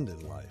and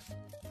in life.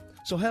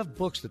 So have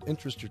books that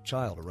interest your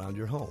child around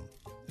your home.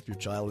 If your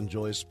child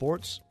enjoys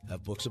sports,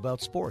 have books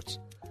about sports.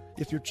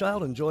 If your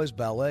child enjoys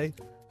ballet,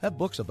 have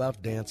books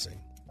about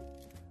dancing.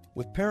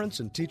 With parents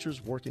and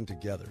teachers working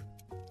together,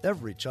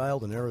 every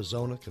child in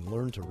Arizona can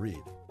learn to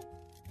read.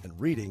 And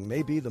reading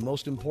may be the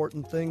most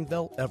important thing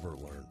they'll ever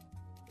learn.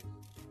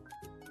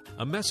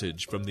 A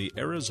message from the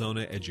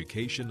Arizona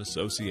Education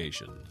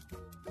Association.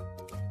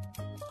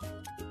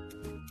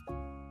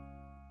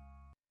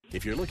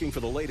 If you're looking for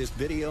the latest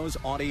videos,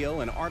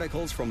 audio, and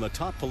articles from the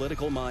top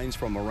political minds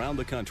from around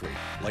the country,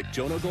 like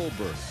Jonah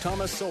Goldberg,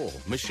 Thomas Sowell,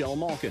 Michelle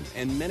Malkin,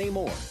 and many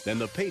more, then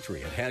The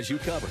Patriot has you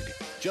covered.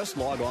 Just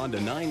log on to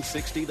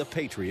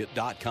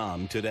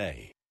 960thepatriot.com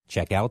today.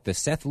 Check out the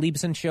Seth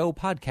Leibson Show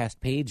podcast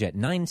page at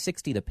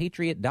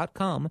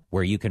 960thepatriot.com,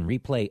 where you can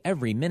replay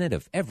every minute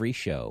of every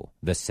show.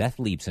 The Seth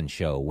Leibson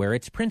Show, where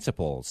it's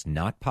principles,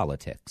 not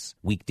politics.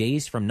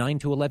 Weekdays from 9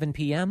 to 11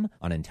 p.m.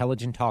 on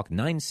Intelligent Talk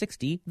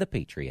 960, The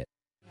Patriot.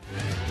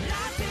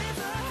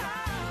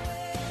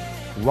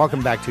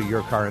 Welcome back to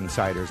Your Car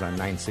Insiders on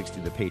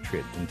 960 The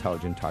Patriot,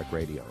 Intelligent Talk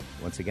Radio.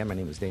 Once again, my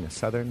name is Dana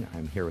Southern.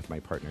 I'm here with my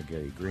partner,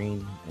 Gary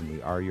Green, and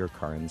we are Your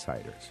Car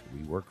Insiders.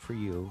 We work for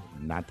you,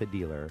 not the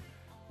dealer.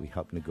 We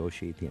help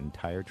negotiate the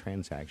entire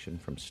transaction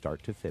from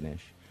start to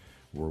finish.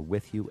 We're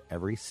with you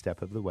every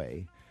step of the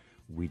way.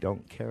 We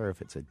don't care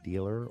if it's a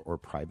dealer or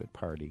private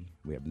party.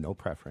 We have no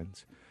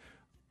preference.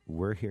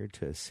 We're here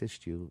to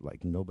assist you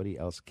like nobody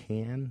else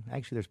can.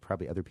 Actually, there's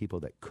probably other people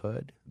that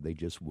could. They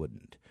just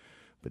wouldn't.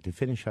 But to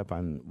finish up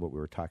on what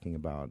we were talking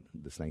about,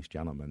 this nice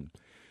gentleman,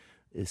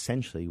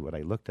 essentially what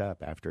I looked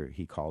up after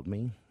he called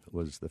me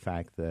was the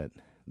fact that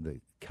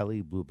the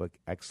Kelley Blue Book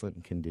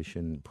excellent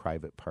condition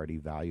private party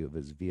value of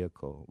his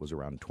vehicle was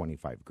around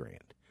 $25,000.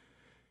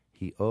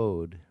 He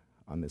owed,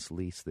 on this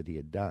lease that he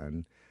had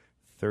done,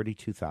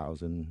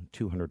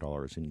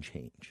 $32,200 in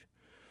change.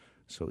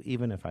 So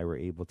even if I were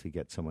able to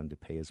get someone to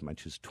pay as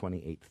much as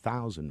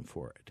 $28,000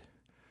 for it,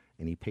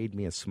 and he paid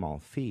me a small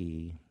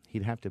fee,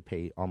 he'd have to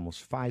pay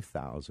almost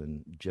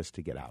 $5,000 just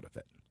to get out of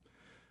it.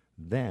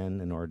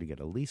 Then, in order to get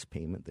a lease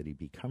payment that he'd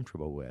be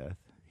comfortable with,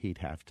 he'd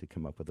have to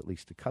come up with at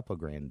least a couple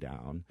grand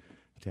down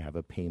to have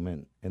a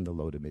payment in the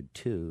low to mid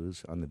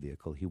twos on the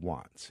vehicle he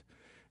wants.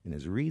 And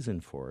his reason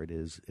for it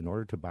is, in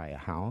order to buy a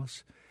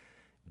house,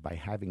 by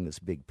having this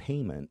big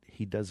payment,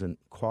 he doesn't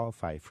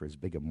qualify for as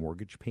big a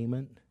mortgage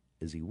payment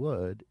as he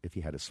would if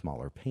he had a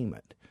smaller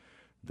payment.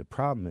 The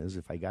problem is,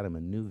 if I got him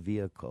a new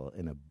vehicle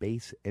in a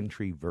base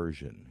entry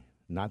version,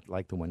 not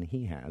like the one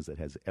he has that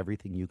has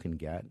everything you can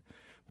get,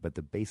 but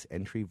the base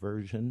entry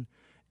version,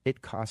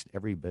 it cost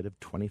every bit of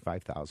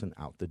 $25,000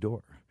 out the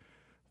door.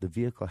 The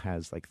vehicle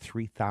has like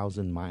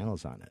 3,000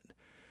 miles on it.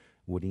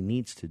 What he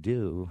needs to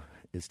do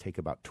is take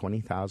about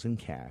 $20,000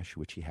 cash,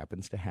 which he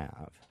happens to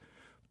have,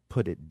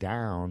 put it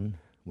down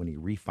when he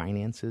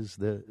refinances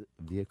the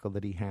vehicle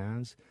that he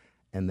has,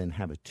 and then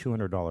have a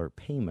 $200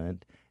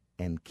 payment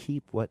and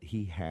keep what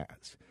he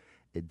has.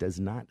 It does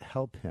not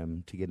help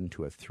him to get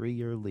into a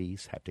 3-year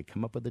lease, have to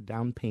come up with a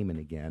down payment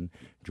again,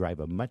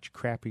 drive a much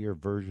crappier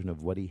version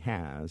of what he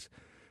has,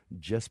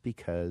 just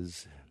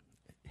because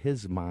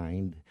his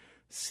mind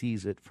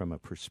sees it from a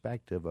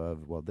perspective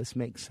of, well, this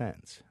makes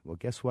sense. Well,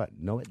 guess what?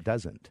 No, it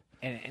doesn't.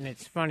 And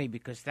it's funny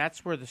because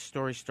that's where the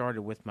story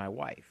started with my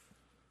wife,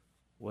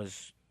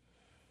 was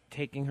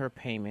taking her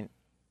payment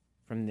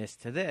from this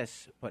to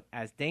this. But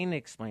as Dana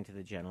explained to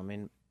the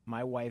gentleman,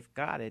 my wife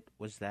got it,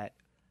 was that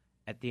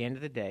at the end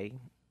of the day,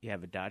 you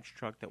have a Dodge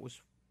truck that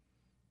was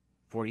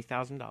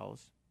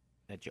 $40,000,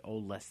 that you owe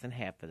less than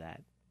half of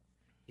that.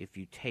 If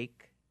you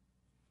take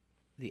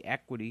the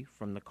equity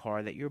from the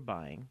car that you're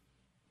buying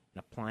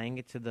and applying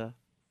it to the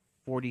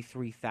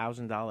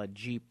 $43,000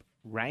 Jeep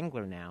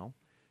Wrangler now,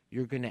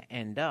 you're going to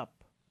end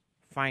up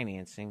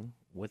financing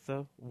with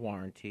a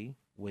warranty,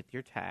 with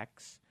your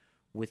tax,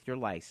 with your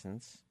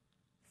license,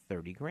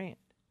 $30,000.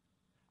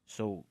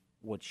 So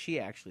what she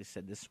actually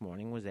said this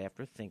morning was,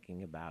 after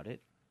thinking about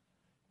it,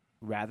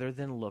 rather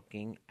than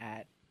looking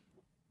at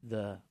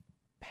the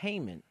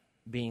payment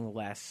being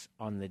less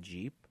on the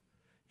Jeep,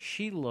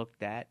 she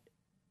looked at,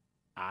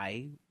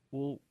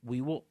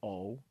 we will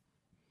owe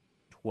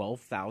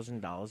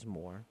 $12,000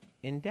 more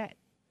in debt.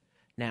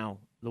 Now,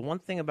 the one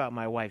thing about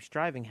my wife's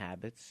driving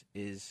habits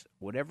is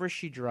whatever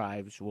she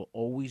drives will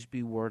always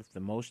be worth the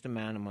most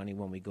amount of money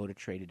when we go to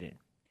trade it in.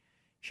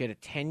 She had a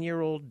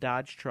 10-year-old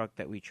Dodge truck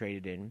that we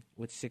traded in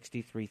with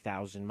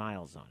 63,000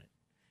 miles on it.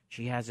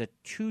 She has a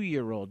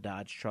 2-year-old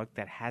Dodge truck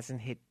that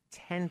hasn't hit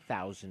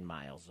 10,000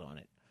 miles on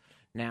it.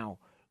 Now,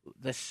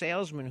 the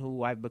salesman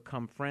who I've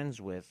become friends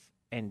with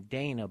and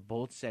Dana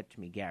both said to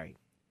me, Gary,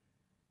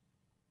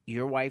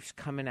 your wife's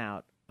coming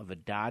out of a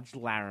Dodge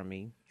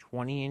Laramie,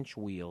 20-inch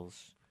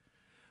wheels.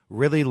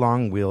 Really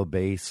long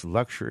wheelbase,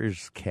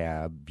 luxurious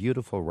cab,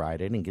 beautiful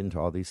ride. I didn't get into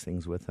all these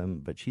things with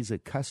him, but she's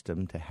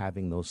accustomed to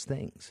having those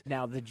things.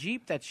 Now, the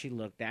Jeep that she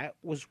looked at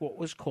was what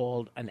was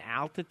called an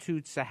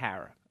Altitude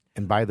Sahara.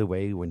 And by the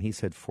way, when he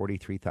said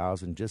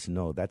 $43,000, just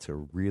know that's a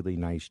really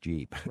nice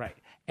Jeep. Right.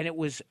 And it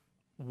was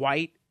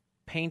white,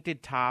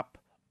 painted top,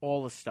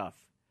 all the stuff.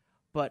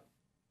 But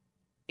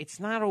it's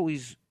not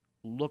always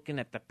looking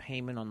at the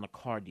payment on the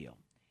car deal.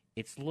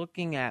 It's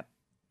looking at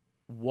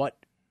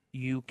what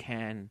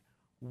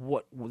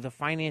the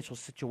financial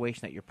situation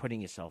that you're putting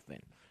yourself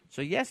in.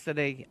 So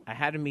yesterday, I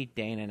had to meet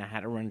Dana, and I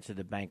had to run to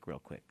the bank real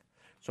quick.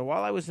 So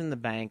while I was in the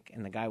bank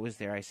and the guy was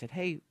there, I said,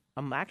 hey,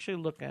 I'm actually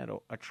looking at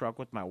a truck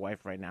with my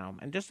wife right now.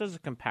 And just as a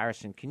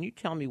comparison, can you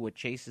tell me what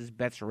Chase's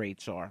Bet's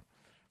rates are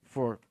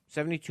for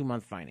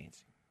 72-month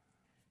financing?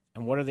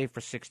 And what are they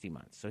for 60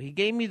 months? So he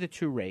gave me the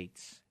two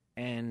rates,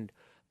 and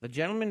the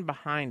gentleman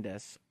behind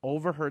us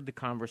overheard the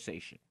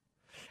conversation.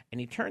 And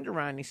he turned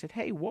around and he said,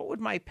 hey, what would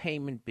my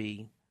payment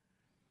be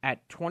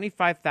at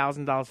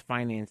 $25,000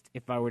 financed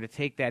if I were to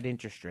take that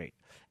interest rate.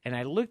 And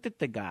I looked at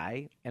the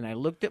guy, and I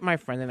looked at my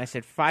friend, and I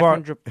said,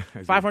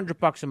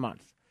 $500 a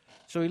month.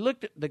 So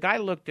the guy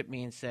looked at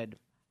me and said,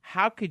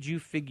 how could you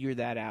figure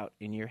that out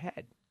in your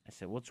head? I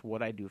said, well, it's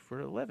what I do for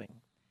a living.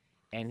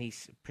 And he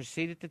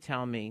proceeded to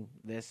tell me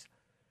this.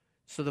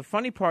 So the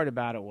funny part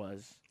about it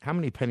was... How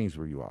many pennies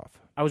were you off?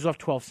 I was off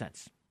 12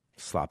 cents.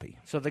 Sloppy.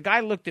 So the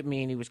guy looked at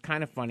me, and he was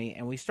kind of funny,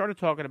 and we started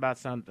talking about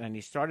something, and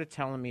he started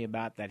telling me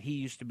about that he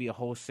used to be a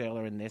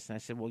wholesaler in this. And I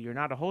said, well, you're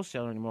not a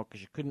wholesaler anymore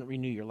because you couldn't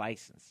renew your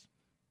license.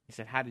 He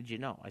said, how did you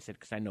know? I said,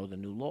 because I know the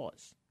new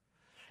laws.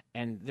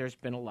 And there's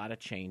been a lot of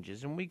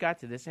changes. And we got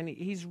to this, and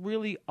he's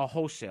really a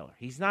wholesaler.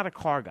 He's not a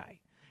car guy.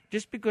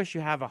 Just because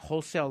you have a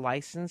wholesale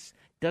license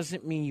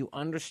doesn't mean you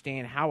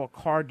understand how a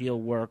car deal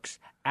works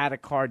at a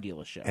car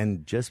dealership.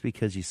 And just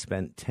because you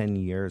spent 10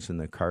 years in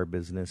the car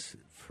business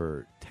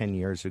for 10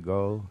 years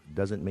ago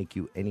doesn't make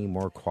you any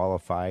more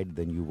qualified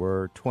than you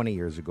were 20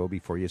 years ago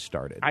before you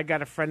started. I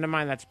got a friend of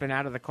mine that's been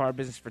out of the car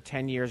business for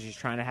 10 years. He's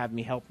trying to have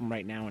me help him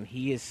right now, and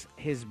his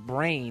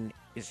brain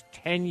is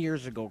 10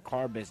 years ago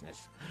car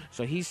business.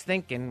 So he's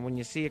thinking when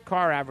you see a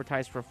car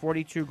advertised for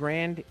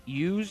 $42,000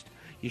 used,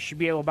 you should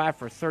be able to buy it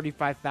for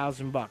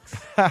 $35,000.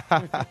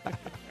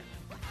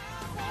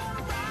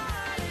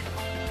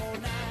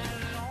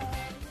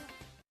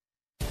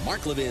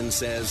 Mark Levin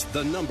says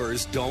the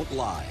numbers don't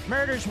lie.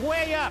 Murder's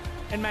way up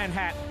in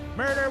Manhattan.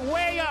 Murder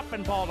way up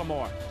in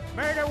Baltimore.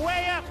 Murder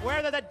way up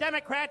where the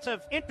Democrats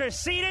have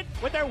interceded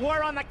with their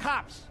war on the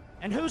cops.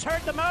 And who's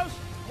hurt the most?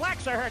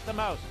 Blacks are hurt the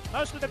most.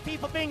 Most of the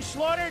people being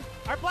slaughtered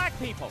are black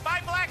people. By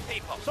black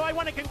people. So I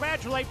want to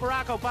congratulate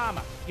Barack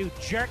Obama. You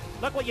jerk.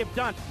 Look what you've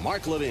done.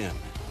 Mark Levin,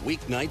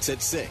 weeknights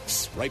at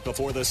 6, right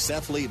before the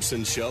Seth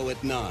Leibson Show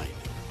at 9.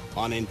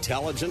 On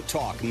Intelligent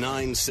Talk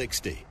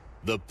 960,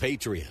 The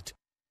Patriot.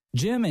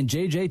 Jim and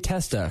JJ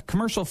Testa,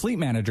 commercial fleet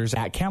managers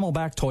at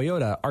Camelback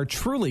Toyota, are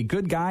truly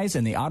good guys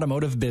in the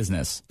automotive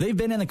business. They've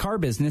been in the car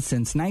business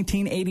since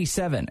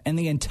 1987 and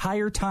the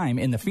entire time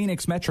in the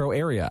Phoenix metro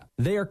area.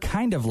 They are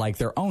kind of like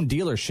their own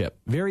dealership,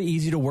 very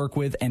easy to work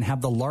with, and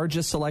have the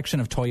largest selection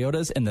of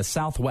Toyotas in the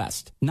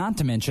Southwest. Not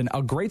to mention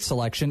a great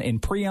selection in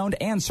pre-owned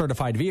and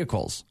certified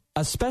vehicles.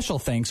 A special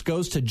thanks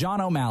goes to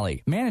John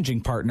O'Malley,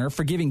 managing partner,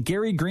 for giving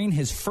Gary Green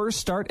his first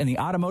start in the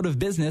automotive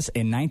business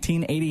in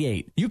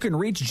 1988. You can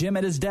reach Jim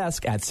at his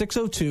desk at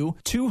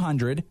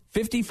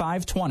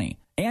 602-200-5520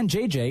 and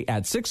JJ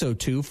at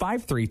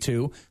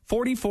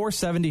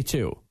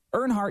 602-532-4472.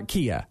 Earnhardt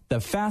Kia,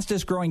 the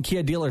fastest growing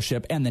Kia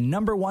dealership and the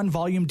 #1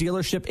 volume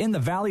dealership in the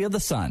Valley of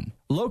the Sun.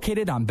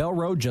 Located on Bell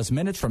Road just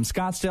minutes from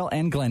Scottsdale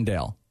and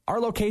Glendale. Our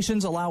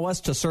locations allow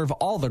us to serve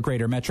all the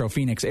greater Metro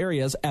Phoenix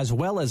areas as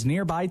well as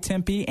nearby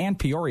Tempe and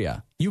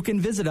Peoria. You can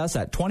visit us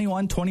at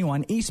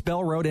 2121 East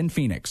Bell Road in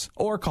Phoenix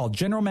or call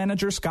General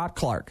Manager Scott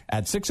Clark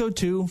at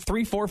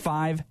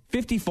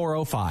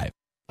 602-345-5405.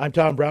 I'm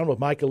Tom Brown with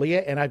Mike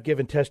Aaliyah, and I've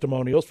given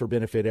testimonials for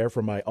Benefit Air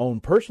from my own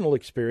personal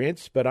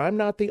experience, but I'm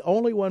not the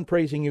only one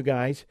praising you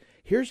guys.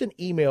 Here's an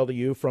email to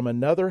you from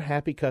another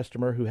happy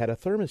customer who had a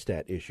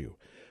thermostat issue.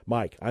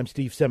 Mike, I'm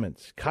Steve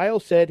Simmons. Kyle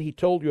said he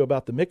told you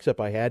about the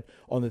mix-up I had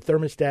on the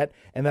thermostat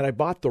and that I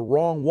bought the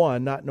wrong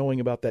one, not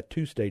knowing about that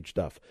two-stage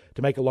stuff.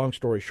 To make a long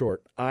story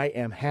short, I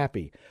am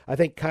happy. I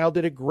think Kyle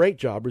did a great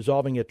job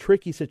resolving a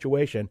tricky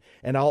situation,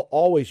 and I'll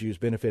always use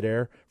Benefit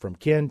Air. From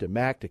Ken to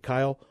Mac to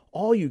Kyle,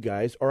 all you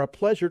guys are a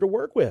pleasure to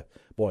work with.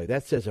 Boy,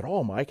 that says it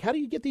all, Mike. How do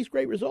you get these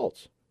great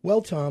results?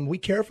 Well, Tom, we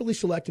carefully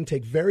select and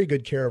take very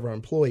good care of our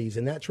employees,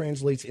 and that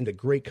translates into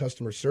great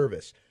customer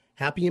service.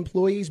 Happy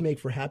employees make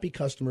for happy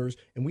customers,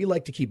 and we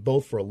like to keep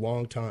both for a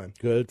long time.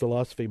 Good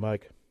philosophy,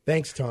 Mike.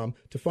 Thanks, Tom.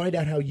 To find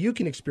out how you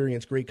can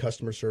experience great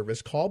customer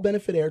service, call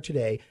Benefit Air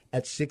today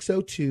at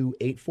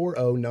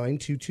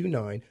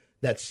 602-840-9229.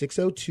 That's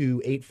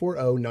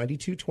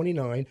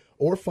 602-840-9229,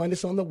 or find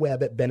us on the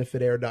web at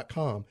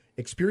benefitair.com.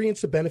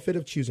 Experience the benefit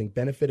of choosing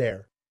Benefit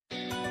Air.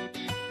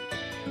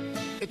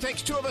 It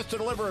takes two of us to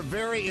deliver a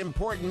very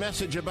important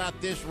message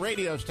about this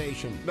radio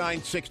station,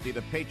 960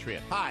 The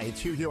Patriot. Hi, it's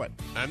Hugh Hewitt.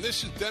 And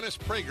this is Dennis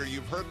Prager.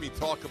 You've heard me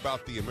talk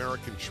about the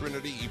American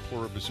Trinity, E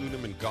Pluribus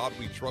Unum, and God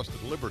We Trust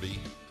and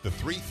Liberty, the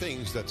three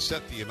things that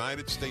set the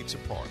United States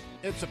apart.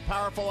 It's a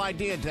powerful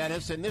idea,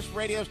 Dennis, and this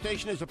radio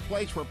station is a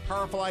place where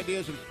powerful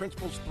ideas and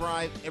principles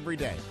thrive every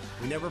day.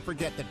 We never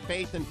forget that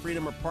faith and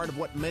freedom are part of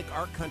what make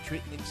our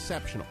country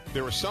exceptional.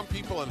 There are some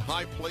people in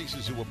high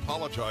places who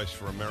apologize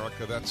for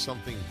America. That's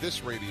something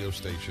this radio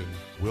station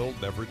will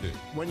never do.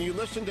 When you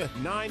listen to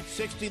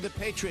 960 The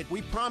Patriot,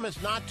 we promise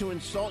not to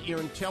insult your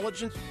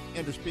intelligence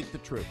and to speak the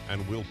truth.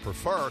 And we'll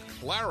prefer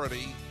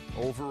clarity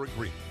over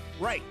agreement.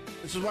 Right.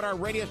 This is what our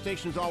radio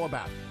station is all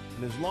about.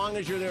 And as long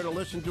as you're there to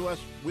listen to us,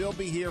 we'll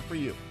be here for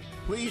you.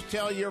 Please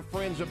tell your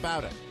friends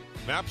about it.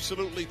 And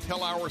absolutely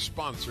tell our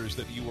sponsors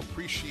that you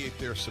appreciate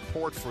their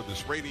support for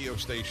this radio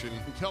station,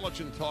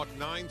 Intelligent Talk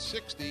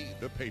 960,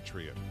 The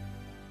Patriot.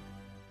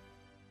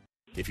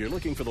 If you're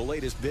looking for the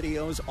latest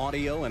videos,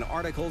 audio, and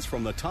articles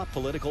from the top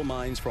political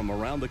minds from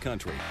around the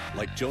country,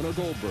 like Jonah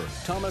Goldberg,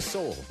 Thomas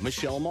Sowell,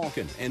 Michelle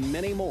Malkin, and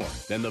many more,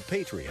 then The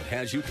Patriot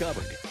has you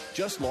covered.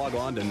 Just log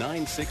on to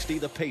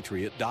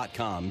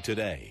 960thepatriot.com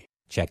today.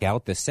 Check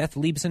out the Seth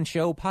Leibson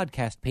Show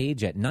podcast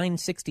page at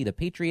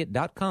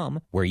 960thepatriot.com,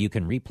 where you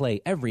can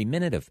replay every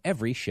minute of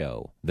every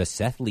show. The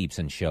Seth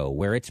Leibson Show,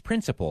 where it's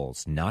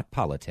principles, not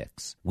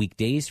politics.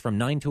 Weekdays from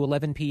 9 to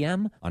 11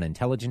 p.m. on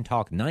Intelligent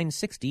Talk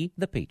 960,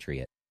 The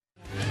Patriot.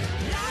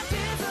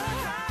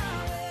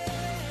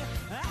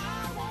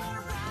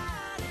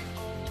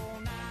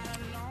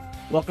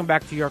 Welcome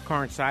back to Your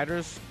Car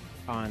Insiders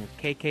on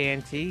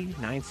KKNT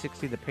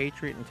 960 The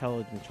Patriot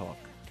Intelligent Talk.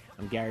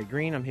 I'm Gary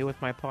Green. I'm here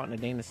with my partner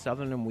Dana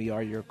Southern, and we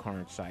are Your Car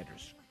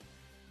Insiders.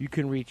 You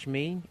can reach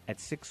me at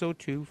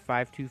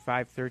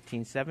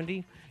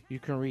 602-525-1370. You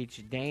can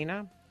reach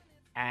Dana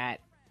at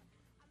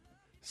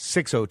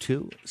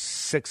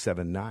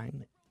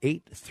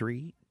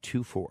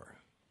 602-679-8324.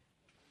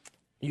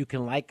 You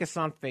can like us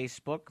on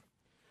Facebook.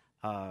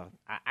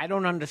 I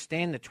don't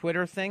understand the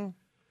Twitter thing.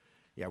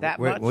 Yeah,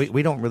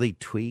 we don't really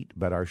tweet,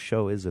 but our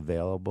show is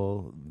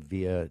available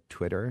via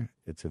Twitter.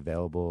 It's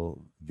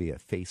available via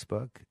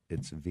Facebook.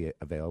 It's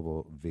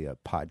available via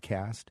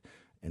podcast.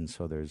 And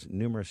so there's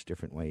numerous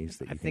different ways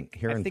that you can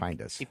hear and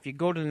find us. If you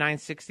go to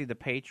 960 The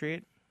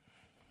Patriot,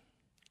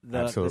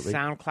 the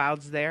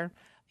SoundCloud's there.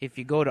 If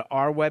you go to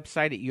our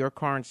website at Your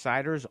Car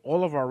Insiders,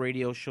 all of our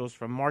radio shows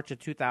from March of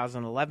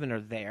 2011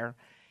 are there.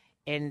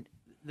 And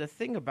the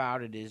thing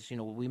about it is,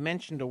 we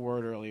mentioned a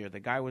word earlier.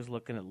 The guy was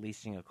looking at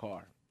leasing a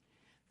car.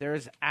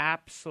 There's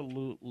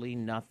absolutely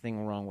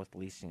nothing wrong with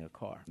leasing a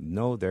car.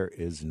 No, there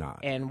is not.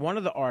 And one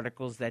of the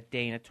articles that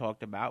Dana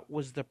talked about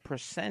was the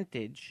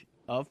percentage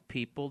of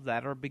people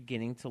that are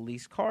beginning to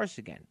lease cars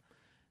again.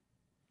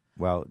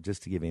 Well,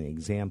 just to give you an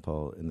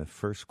example, in the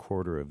first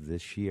quarter of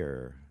this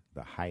year,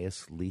 the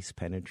highest lease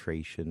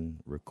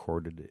penetration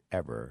recorded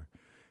ever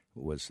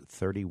was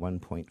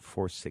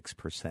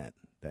 31.46%.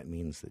 That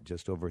means that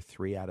just over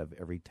 3 out of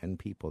every 10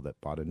 people that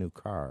bought a new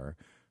car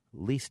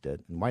leased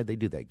it. And why'd they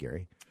do that,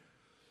 Gary?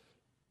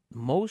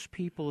 Most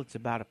people, it's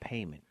about a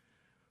payment.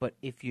 But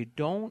if you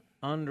don't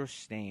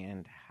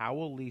understand how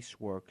a lease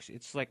works,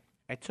 it's like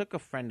I took a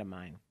friend of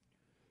mine.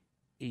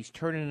 He's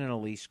turning in a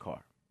lease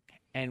car.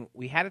 And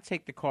we had to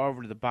take the car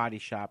over to the body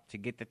shop to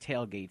get the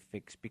tailgate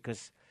fixed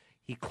because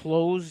he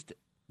closed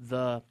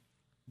the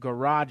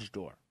garage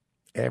door.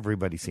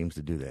 Everybody seems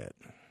to do that.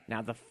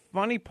 Now, the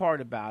funny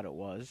part about it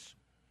was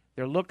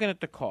they're looking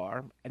at the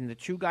car, and the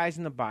two guys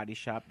in the body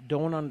shop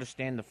don't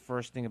understand the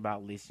first thing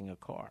about leasing a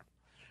car.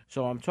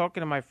 So I'm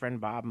talking to my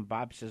friend Bob, and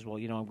Bob says, well,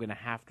 I'm going to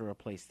have to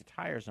replace the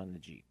tires on the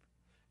Jeep.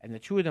 And the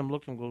two of them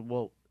looked and go,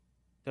 well,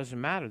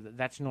 doesn't matter.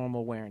 That's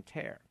normal wear and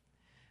tear.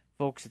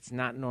 Folks, it's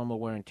not normal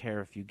wear and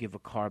tear if you give a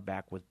car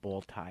back with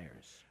bald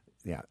tires.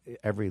 Yeah,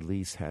 every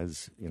lease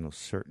has,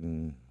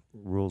 certain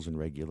rules and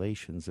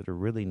regulations that are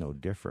really no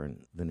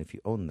different than if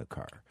you own the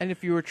car. And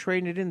if you were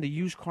trading it in, the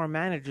used car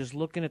manager's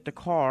looking at the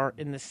car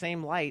in the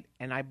same light,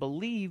 and I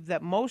believe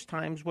that most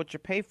times what you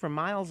pay for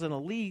miles in a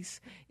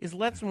lease is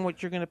less than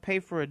what you're going to pay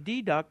for a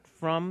deduct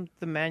from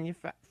the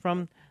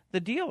from the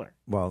dealer.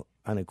 Well,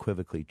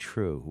 unequivocally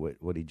true.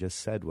 What he just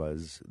said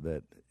was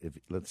that if,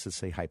 let's just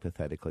say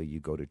hypothetically, you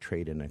go to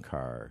trade in a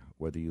car,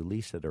 whether you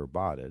lease it or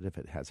bought it, if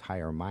it has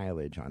higher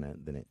mileage on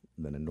it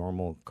than a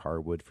normal car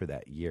would for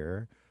that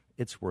year,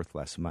 it's worth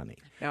less money.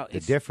 Now,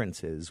 the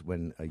difference is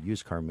when a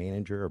used car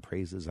manager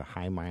appraises a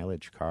high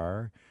mileage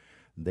car,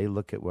 they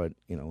look at what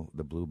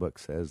the Blue Book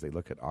says. They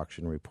look at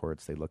auction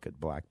reports. They look at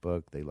Black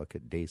Book. They look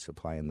at day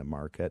supply in the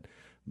market.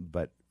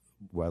 But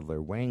while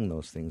they're weighing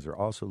those things, they're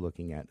also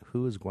looking at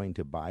who is going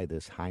to buy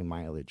this high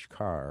mileage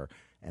car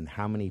and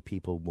how many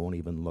people won't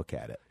even look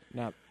at it.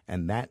 Now,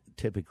 and that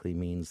typically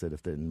means that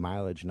if the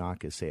mileage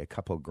knock is, say, a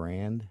couple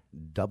grand,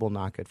 double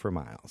knock it for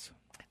miles.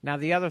 Now,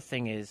 the other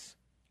thing is,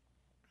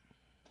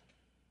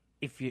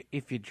 if you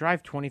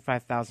drive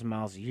 25,000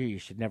 miles a year, you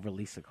should never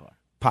lease a car.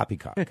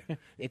 Poppycock.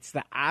 It's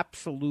the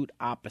absolute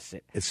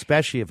opposite.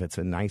 Especially if it's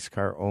a nice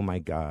car. Oh, my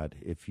God.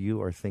 If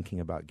you are thinking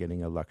about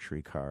getting a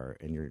luxury car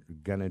and you're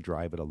going to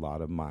drive it a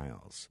lot of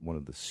miles, one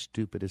of the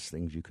stupidest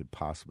things you could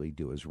possibly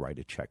do is write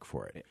a check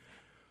for it.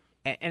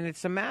 And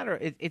it's a matter,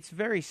 it's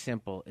very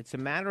simple. It's a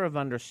matter of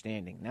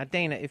understanding. Now,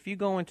 Dana, if you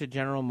go into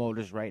General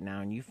Motors right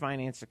now and you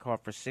finance a car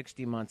for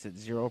 60 months at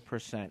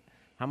 0%,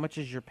 how much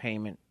is your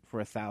payment for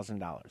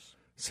 $1,000?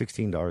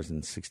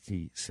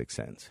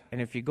 $16.66.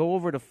 And if you go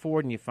over to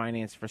Ford and you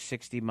finance for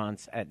 60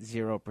 months at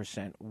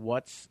 0%,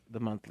 what's the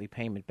monthly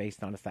payment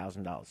based on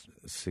 $1,000?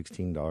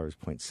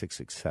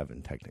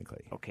 $16.667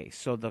 technically. Okay,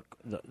 so the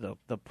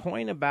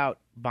point about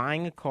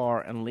buying a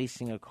car and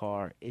leasing a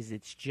car is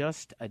it's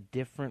just a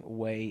different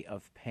way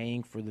of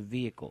paying for the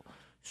vehicle.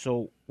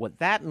 So what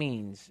that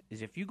means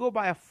is if you go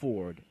buy a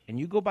Ford and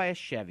you go buy a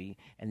Chevy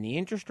and the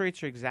interest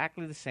rates are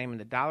exactly the same and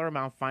the dollar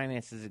amount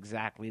financed is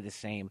exactly the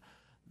same,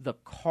 the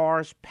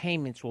car's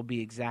payments will be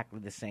exactly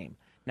the same.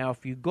 Now,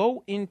 if you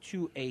go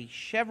into a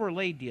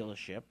Chevrolet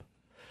dealership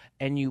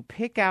and you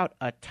pick out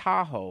a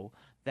Tahoe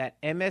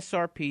that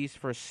MSRP is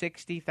for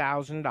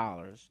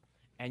 $60,000,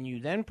 and you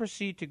then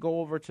proceed to go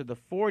over to the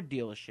Ford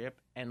dealership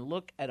and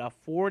look at a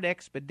Ford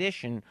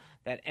Expedition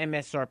that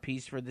MSRP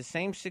is for the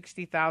same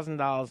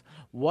 $60,000,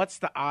 what's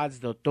the odds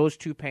that those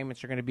two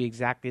payments are going to be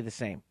exactly the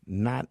same?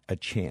 Not a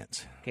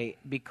chance. Okay,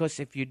 because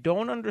if you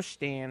don't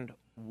understand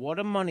what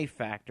a money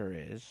factor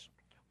is,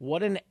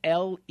 what an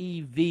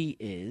LEV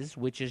is,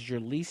 which is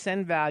your lease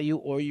end value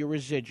or your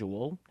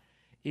residual,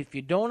 if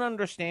you don't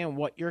understand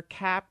what your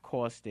cap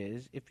cost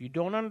is, if you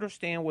don't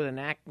understand what an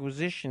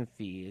acquisition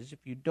fee is, if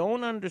you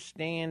don't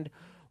understand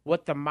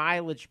what the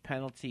mileage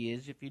penalty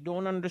is, if you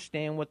don't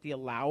understand what the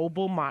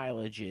allowable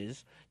mileage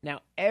is,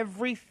 now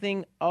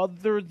everything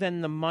other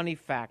than the money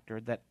factor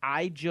that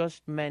I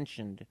just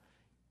mentioned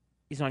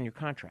is on your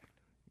contract.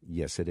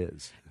 Yes, it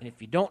is. And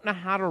if you don't know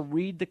how to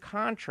read the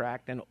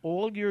contract and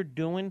all you're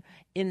doing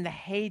in the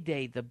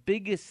heyday, the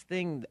biggest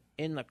thing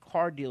in the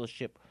car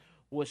dealership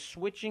was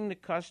switching the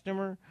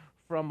customer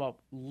from a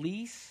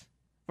lease,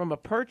 from a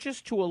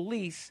purchase to a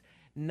lease,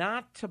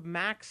 not to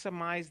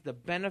maximize the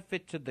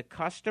benefit to the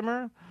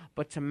customer,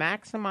 but to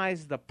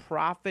maximize the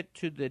profit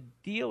to the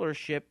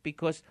dealership,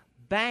 because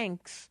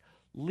banks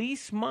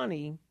lease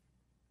money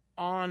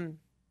on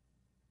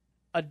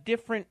a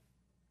different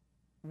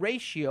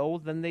ratio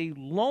than they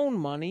loan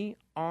money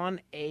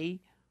on a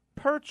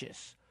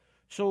purchase.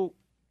 So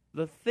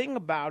the thing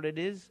about it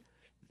is,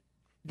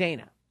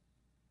 Dana,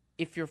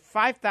 if you're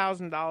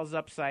 $5,000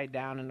 upside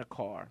down in a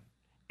car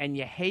and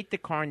you hate the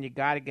car and you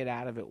got to get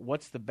out of it,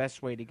 what's the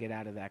best way to get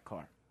out of that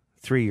car?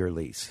 3-year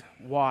lease.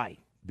 Why?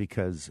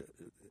 Because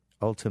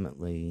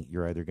ultimately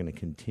you're either going to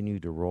continue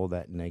to roll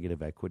that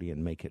negative equity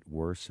and make it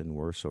worse and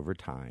worse over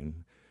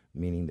time,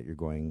 meaning that you're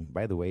going,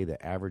 by the way,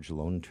 the average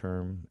loan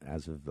term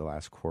as of the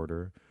last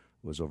quarter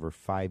was over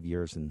 5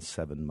 years and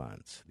 7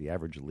 months. The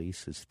average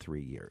lease is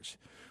 3 years.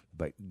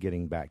 But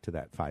getting back to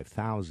that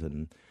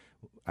 5,000,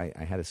 I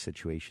had a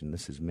situation,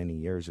 this is many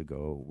years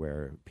ago,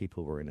 where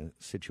people were in a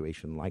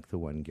situation like the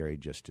one Gary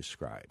just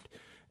described.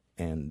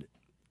 And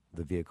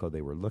the vehicle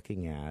they were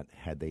looking at,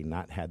 had they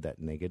not had that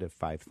negative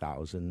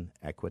 5,000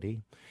 equity,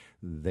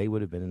 they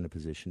would have been in a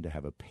position to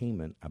have a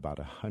payment about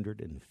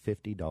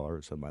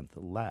 $150 a month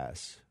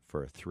less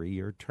for a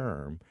 3-year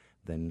term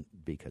than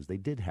because they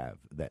did have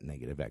that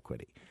negative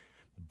equity.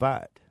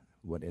 But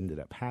what ended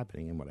up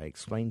happening, and what I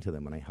explained to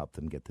them when I helped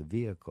them get the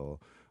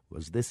vehicle,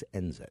 was this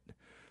ends it.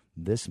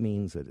 This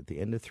means that at the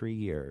end of 3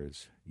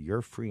 years,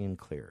 you're free and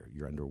clear.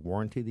 You're under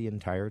warranty the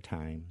entire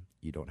time.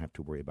 You don't have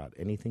to worry about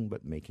anything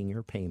but making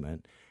your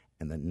payment.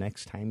 And the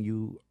next time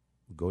you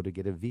go to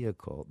get a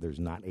vehicle, there's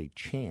not a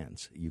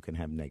chance you can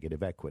have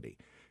negative equity.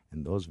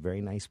 And those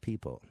very nice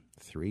people,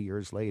 3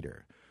 years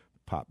later,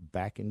 pop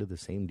back into the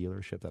same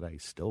dealership that I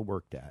still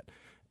worked at,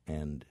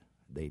 and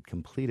they'd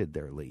completed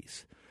their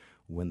lease.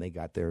 When they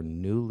got their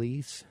new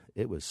lease,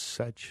 it was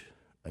such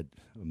an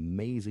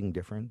amazing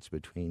difference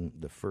between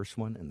the first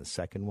one and the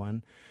second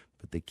one.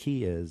 But the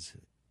key is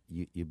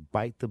you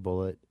bite the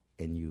bullet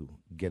and you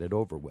get it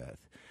over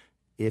with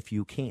if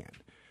you can.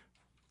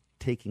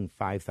 Taking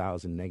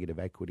 5,000 negative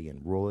equity and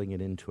rolling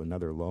it into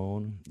another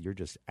loan, you're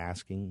just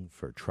asking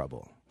for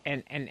trouble.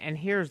 And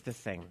here's the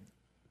thing.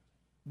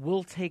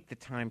 We'll take the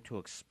time to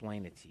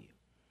explain it to you.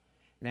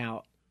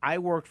 Now, I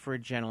worked for a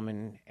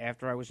gentleman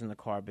after I was in the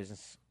car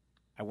business.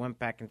 I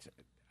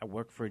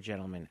worked for a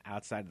gentleman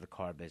outside of the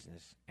car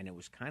business, and it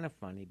was kind of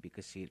funny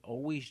because he had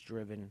always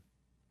driven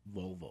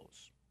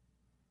Volvos.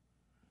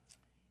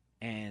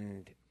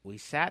 And we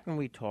sat and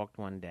we talked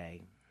one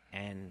day,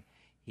 and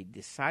he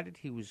decided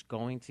he was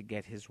going to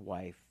get his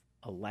wife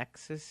a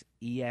Lexus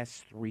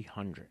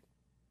ES300.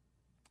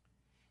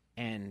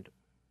 And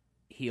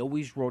he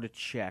always wrote a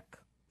check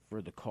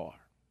for the car.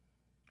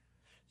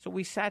 So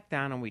we sat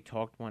down and we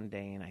talked one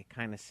day, and I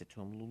kind of said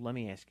to him, Lou, let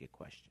me ask you a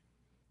question.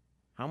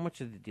 How much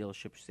did the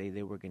dealership say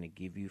they were going to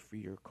give you for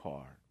your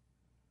car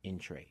in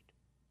trade?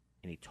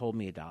 And he told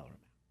me $1 amount.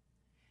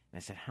 And I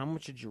said, how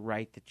much did you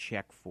write the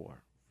check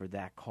for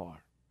that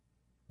car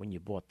when you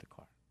bought the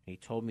car? And he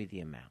told me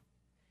the amount.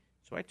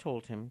 So I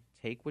told him,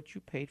 take what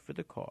you paid for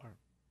the car,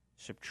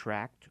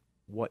 subtract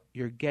what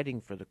you're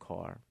getting for the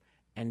car,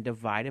 and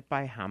divide it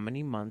by how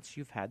many months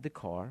you've had the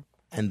car.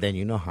 And then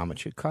you know how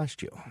much it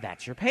cost you.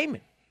 That's your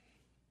payment.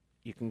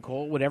 You can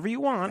call it whatever you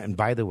want. And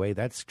by the way,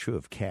 that's true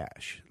of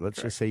cash.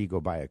 Let's just say you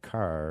go buy a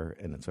car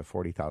and it's a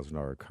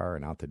 $40,000 car,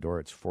 and out the door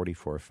it's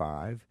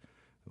 $44,500.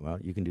 Well,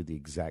 you can do the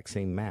exact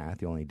same math.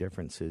 The only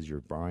difference is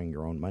you're borrowing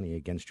your own money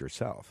against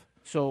yourself.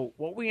 So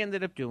what we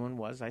ended up doing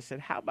was I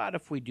said, how about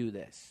if we do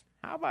this?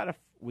 How about if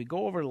we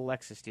go over to the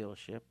Lexus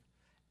dealership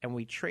and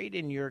we trade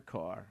in your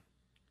car,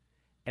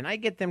 and I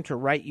get them to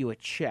write you a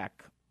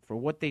check for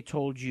what they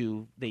told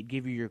you they'd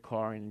give you your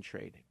car in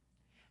trading.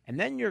 And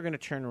then you're going to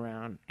turn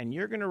around and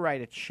you're going to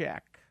write a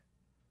check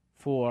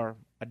for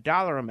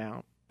 $1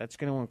 amount that's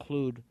going to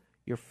include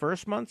your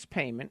first month's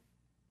payment,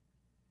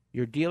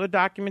 your dealer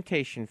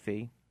documentation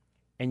fee,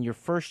 and your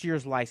first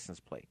year's license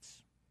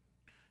plates.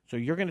 So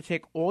you're going to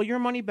take all your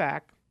money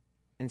back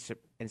and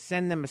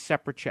send them a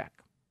separate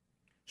check.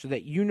 so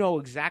that you know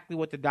exactly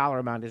what the dollar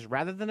amount is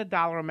rather than a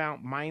dollar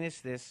amount minus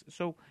this.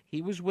 So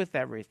he was with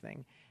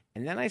everything.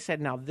 And then I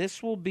said, now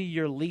this will be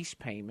your lease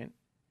payment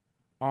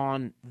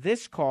on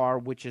this car,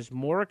 which is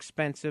more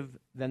expensive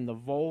than the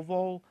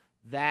Volvo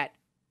that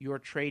you're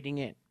trading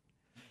in.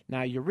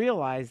 Now, you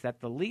realize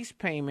that the lease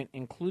payment,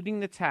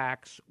 including the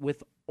tax,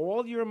 with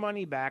all your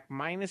money back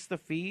minus the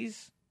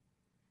fees,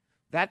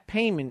 that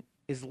payment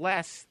is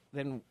less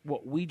than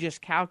what we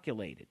just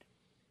calculated.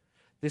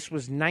 This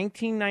was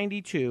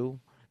 1992.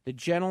 The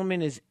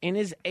gentleman is in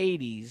his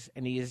 80s,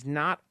 and he has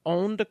not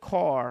owned a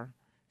car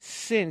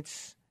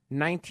since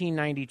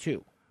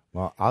 1992.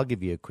 Well, I'll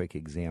give you a quick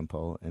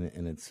example,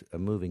 and it's a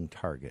moving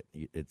target.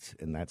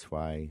 And that's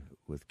why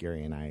with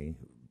Gary and I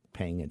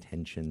paying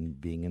attention,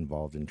 being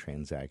involved in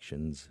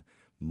transactions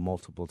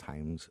multiple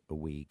times a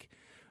week,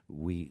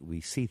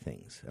 we see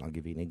things. And I'll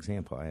give you an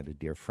example. I had a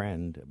dear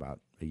friend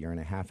about a year and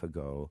a half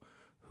ago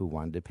who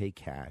wanted to pay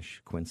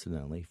cash,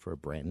 coincidentally, for a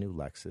brand new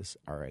Lexus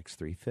RX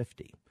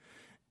 350.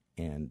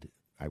 And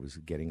I was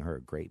getting her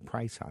a great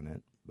price on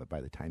it, but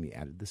by the time you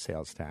added the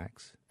sales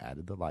tax,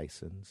 added the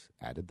license,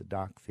 added the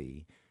doc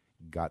fee,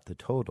 got the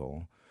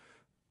total,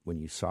 when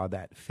you saw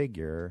that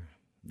figure,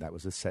 that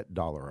was a set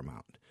dollar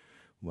amount.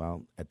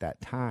 Well, at that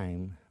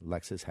time,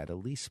 Lexus had a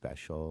lease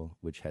special,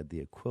 which had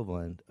the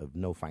equivalent of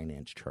no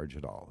finance charge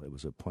at all. It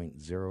was a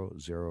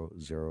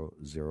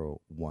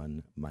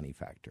 0.00001 money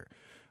factor,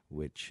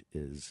 which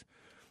is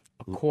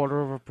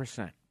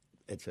 0.25%.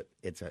 It's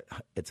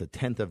a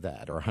tenth of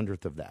that or a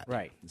hundredth of that.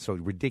 Right. So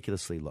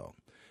ridiculously low.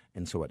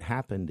 And so what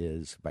happened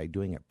is by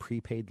doing a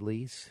prepaid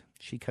lease,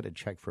 she cut a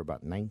check for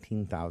about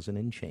 $19,000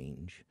 and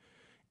change.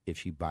 If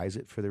she buys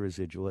it for the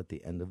residual at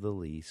the end of the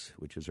lease,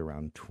 which is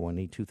around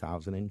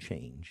 $22,000 and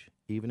change,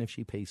 even if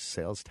she pays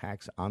sales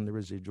tax on the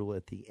residual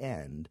at the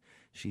end,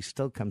 she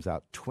still comes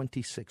out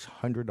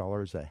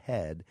 $2,600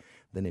 ahead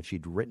than if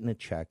she'd written a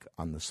check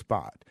on the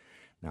spot.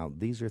 Now,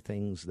 these are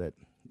things that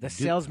the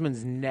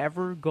salesman's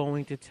never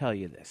going to tell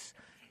you this.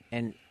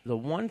 And the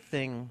one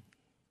thing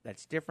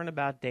that's different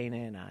about Dana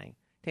and I,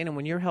 Dana,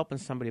 when you're helping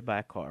somebody buy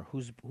a car,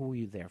 who are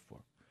you there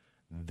for?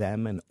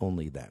 Them and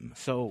only them.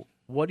 So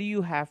what do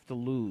you have to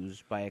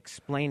lose by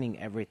explaining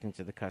everything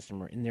to the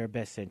customer in their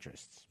best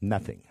interests?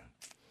 Nothing.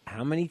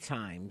 How many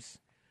times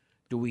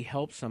do we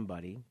help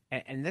somebody?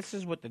 And this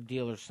is what the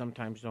dealers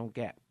sometimes don't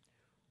get.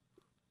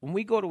 When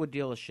we go to a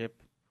dealership,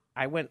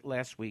 I went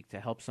last week to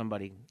help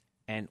somebody,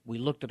 and we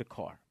looked at a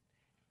car.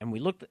 And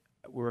we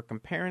were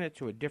comparing it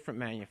to a different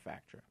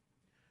manufacturer.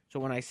 So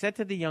when I said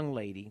to the young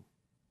lady,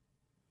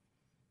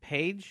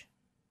 Paige,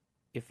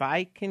 if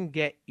I can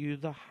get you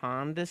the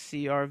Honda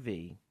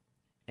CR-V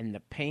and the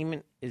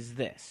payment is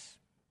this,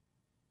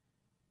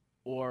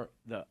 or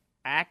the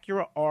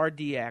Acura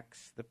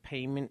RDX, the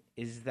payment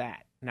is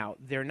that. Now,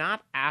 they're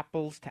not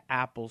apples to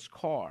apples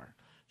car,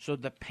 so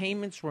the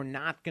payments were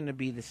not going to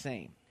be the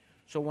same.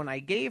 So when I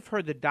gave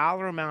her the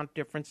dollar amount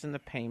difference in the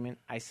payment,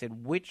 I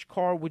said, which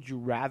car would you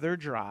rather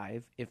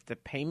drive if the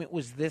payment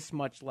was this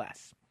much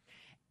less?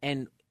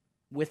 And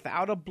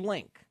without a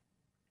blink,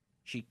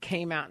 she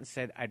came out and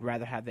said, I'd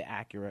rather have the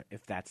Acura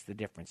if that's the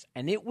difference.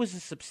 And it was a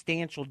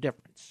substantial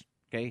difference,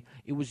 okay?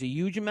 It was a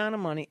huge amount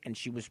of money, and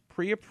she was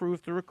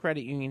pre-approved through a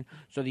credit union,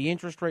 so the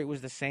interest rate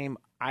was the same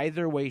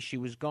either way she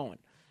was going.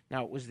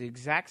 Now, it was the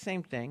exact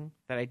same thing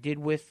that I did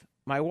with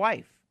my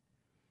wife.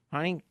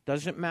 Honey,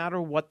 doesn't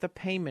matter what the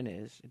payment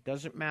is. It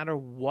doesn't matter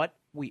what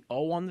we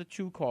owe on the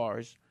two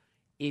cars.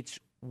 It's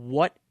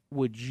what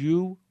would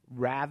you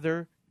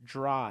rather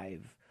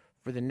drive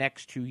for the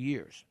next 2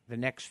 years, the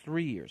next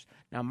 3 years.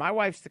 Now, my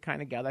wife's the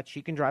kind of gal that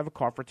she can drive a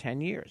car for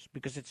 10 years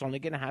because it's only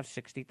going to have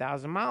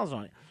 60,000 miles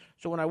on it.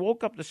 So when I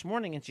woke up this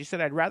morning and she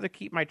said, I'd rather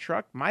keep my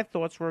truck, my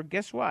thoughts were,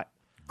 guess what?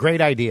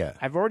 Great idea.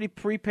 I've already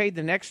prepaid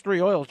the next 3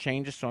 oil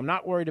changes, so I'm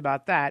not worried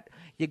about that.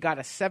 You got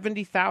a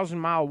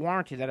 70,000-mile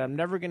warranty that I'm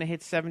never going to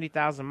hit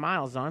 70,000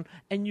 miles on,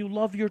 and you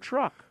love your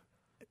truck.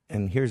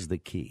 And here's the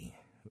key.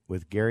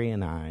 With Gary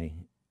and I,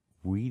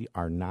 we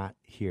are not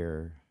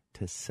here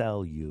to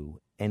sell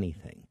you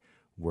anything.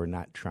 We're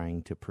not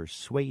trying to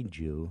persuade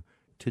you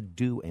to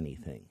do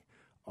anything.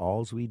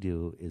 All we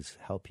do is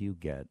help you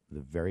get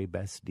the very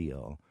best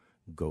deal,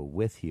 go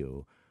with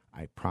you.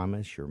 I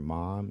promise your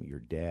mom, your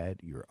dad,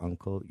 your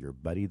uncle, your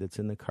buddy that's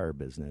in the car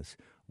business,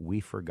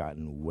 we've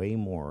forgotten way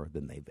more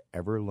than they've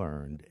ever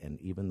learned. And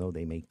even though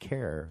they may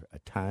care a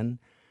ton,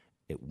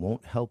 it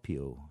won't help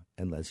you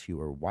unless you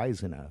are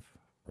wise enough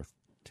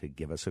to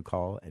give us a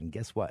call. And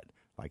guess what?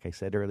 Like I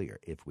said earlier,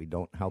 if we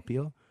don't help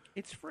you,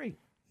 it's free.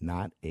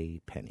 Not a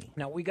penny.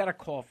 Now, we got a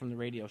call from the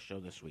radio show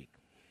this week,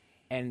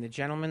 and the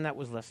gentleman that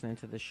was listening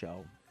to the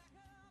show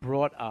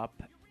brought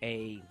up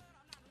an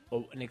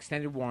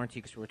extended warranty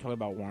because we were talking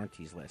about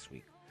warranties last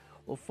week.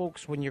 Well,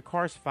 folks, when your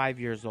car's 5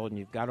 years old and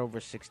you've got over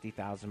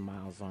 60,000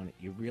 miles on it,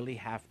 you really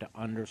have to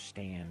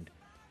understand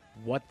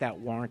what that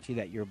warranty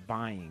that you're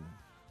buying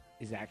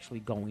is actually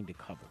going to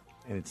cover.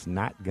 And it's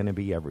not going to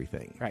be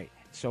everything. Right.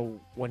 So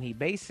when he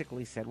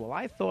basically said, well,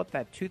 I thought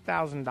that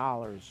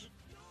 $2,000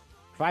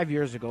 5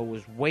 years ago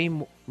was way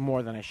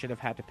more than I should have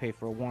had to pay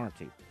for a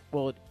warranty.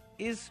 Well,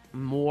 is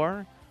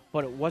more,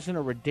 but it wasn't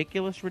a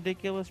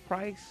ridiculous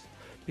price.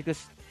 Because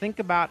think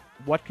about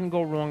what can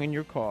go wrong in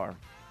your car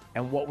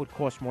and what would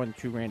cost more than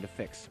 $2,000 to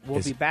fix.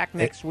 We'll be back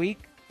next week.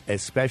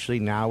 Especially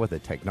now with the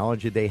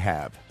technology they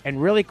have.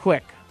 And really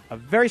quick, a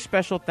very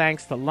special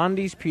thanks to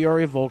Lundy's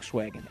Peoria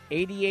Volkswagen,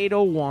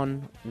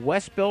 8801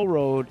 West Bell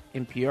Road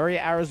in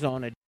Peoria,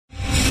 Arizona.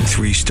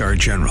 3-star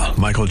General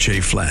Michael J.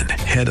 Flynn,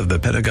 head of the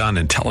Pentagon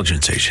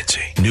Intelligence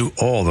Agency, knew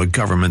all the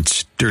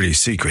government's dirty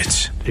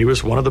secrets. He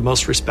was one of the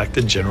most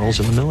respected generals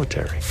in the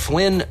military.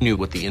 Flynn knew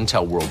what the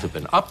intel world had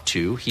been up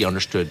to. He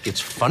understood its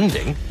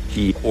funding.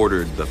 He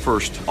ordered the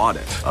first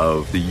audit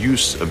of the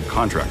use of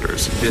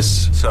contractors.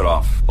 This set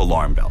off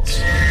alarm bells.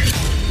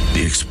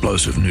 The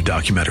explosive new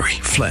documentary,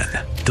 Flynn,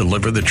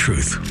 Deliver the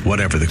Truth,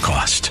 Whatever the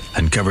Cost,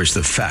 uncovers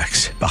the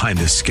facts behind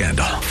this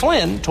scandal.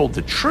 Flynn told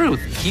the truth.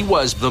 He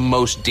was the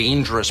most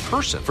dangerous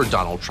person for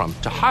Donald Trump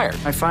to hire.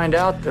 I find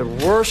out the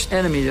worst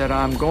enemy that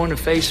I'm going to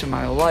face in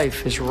my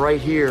life is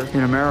right here in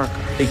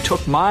America. They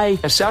took my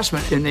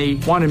assessment and they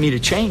wanted me to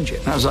change it.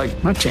 And I was like,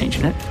 I'm not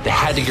changing it. They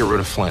had to get rid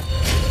of Flynn.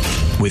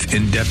 With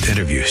in-depth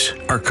interviews,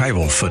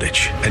 archival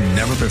footage, and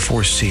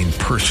never-before-seen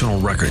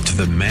personal records of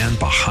the man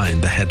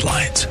behind the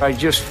headlines. I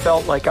just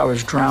felt like I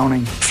was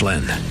drowning.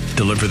 Flynn,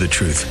 Deliver the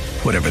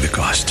Truth, Whatever the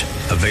Cost.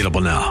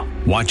 Available now.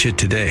 Watch it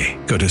today.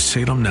 Go to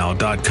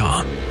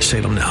salemnow.com.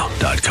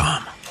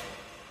 salemnow.com.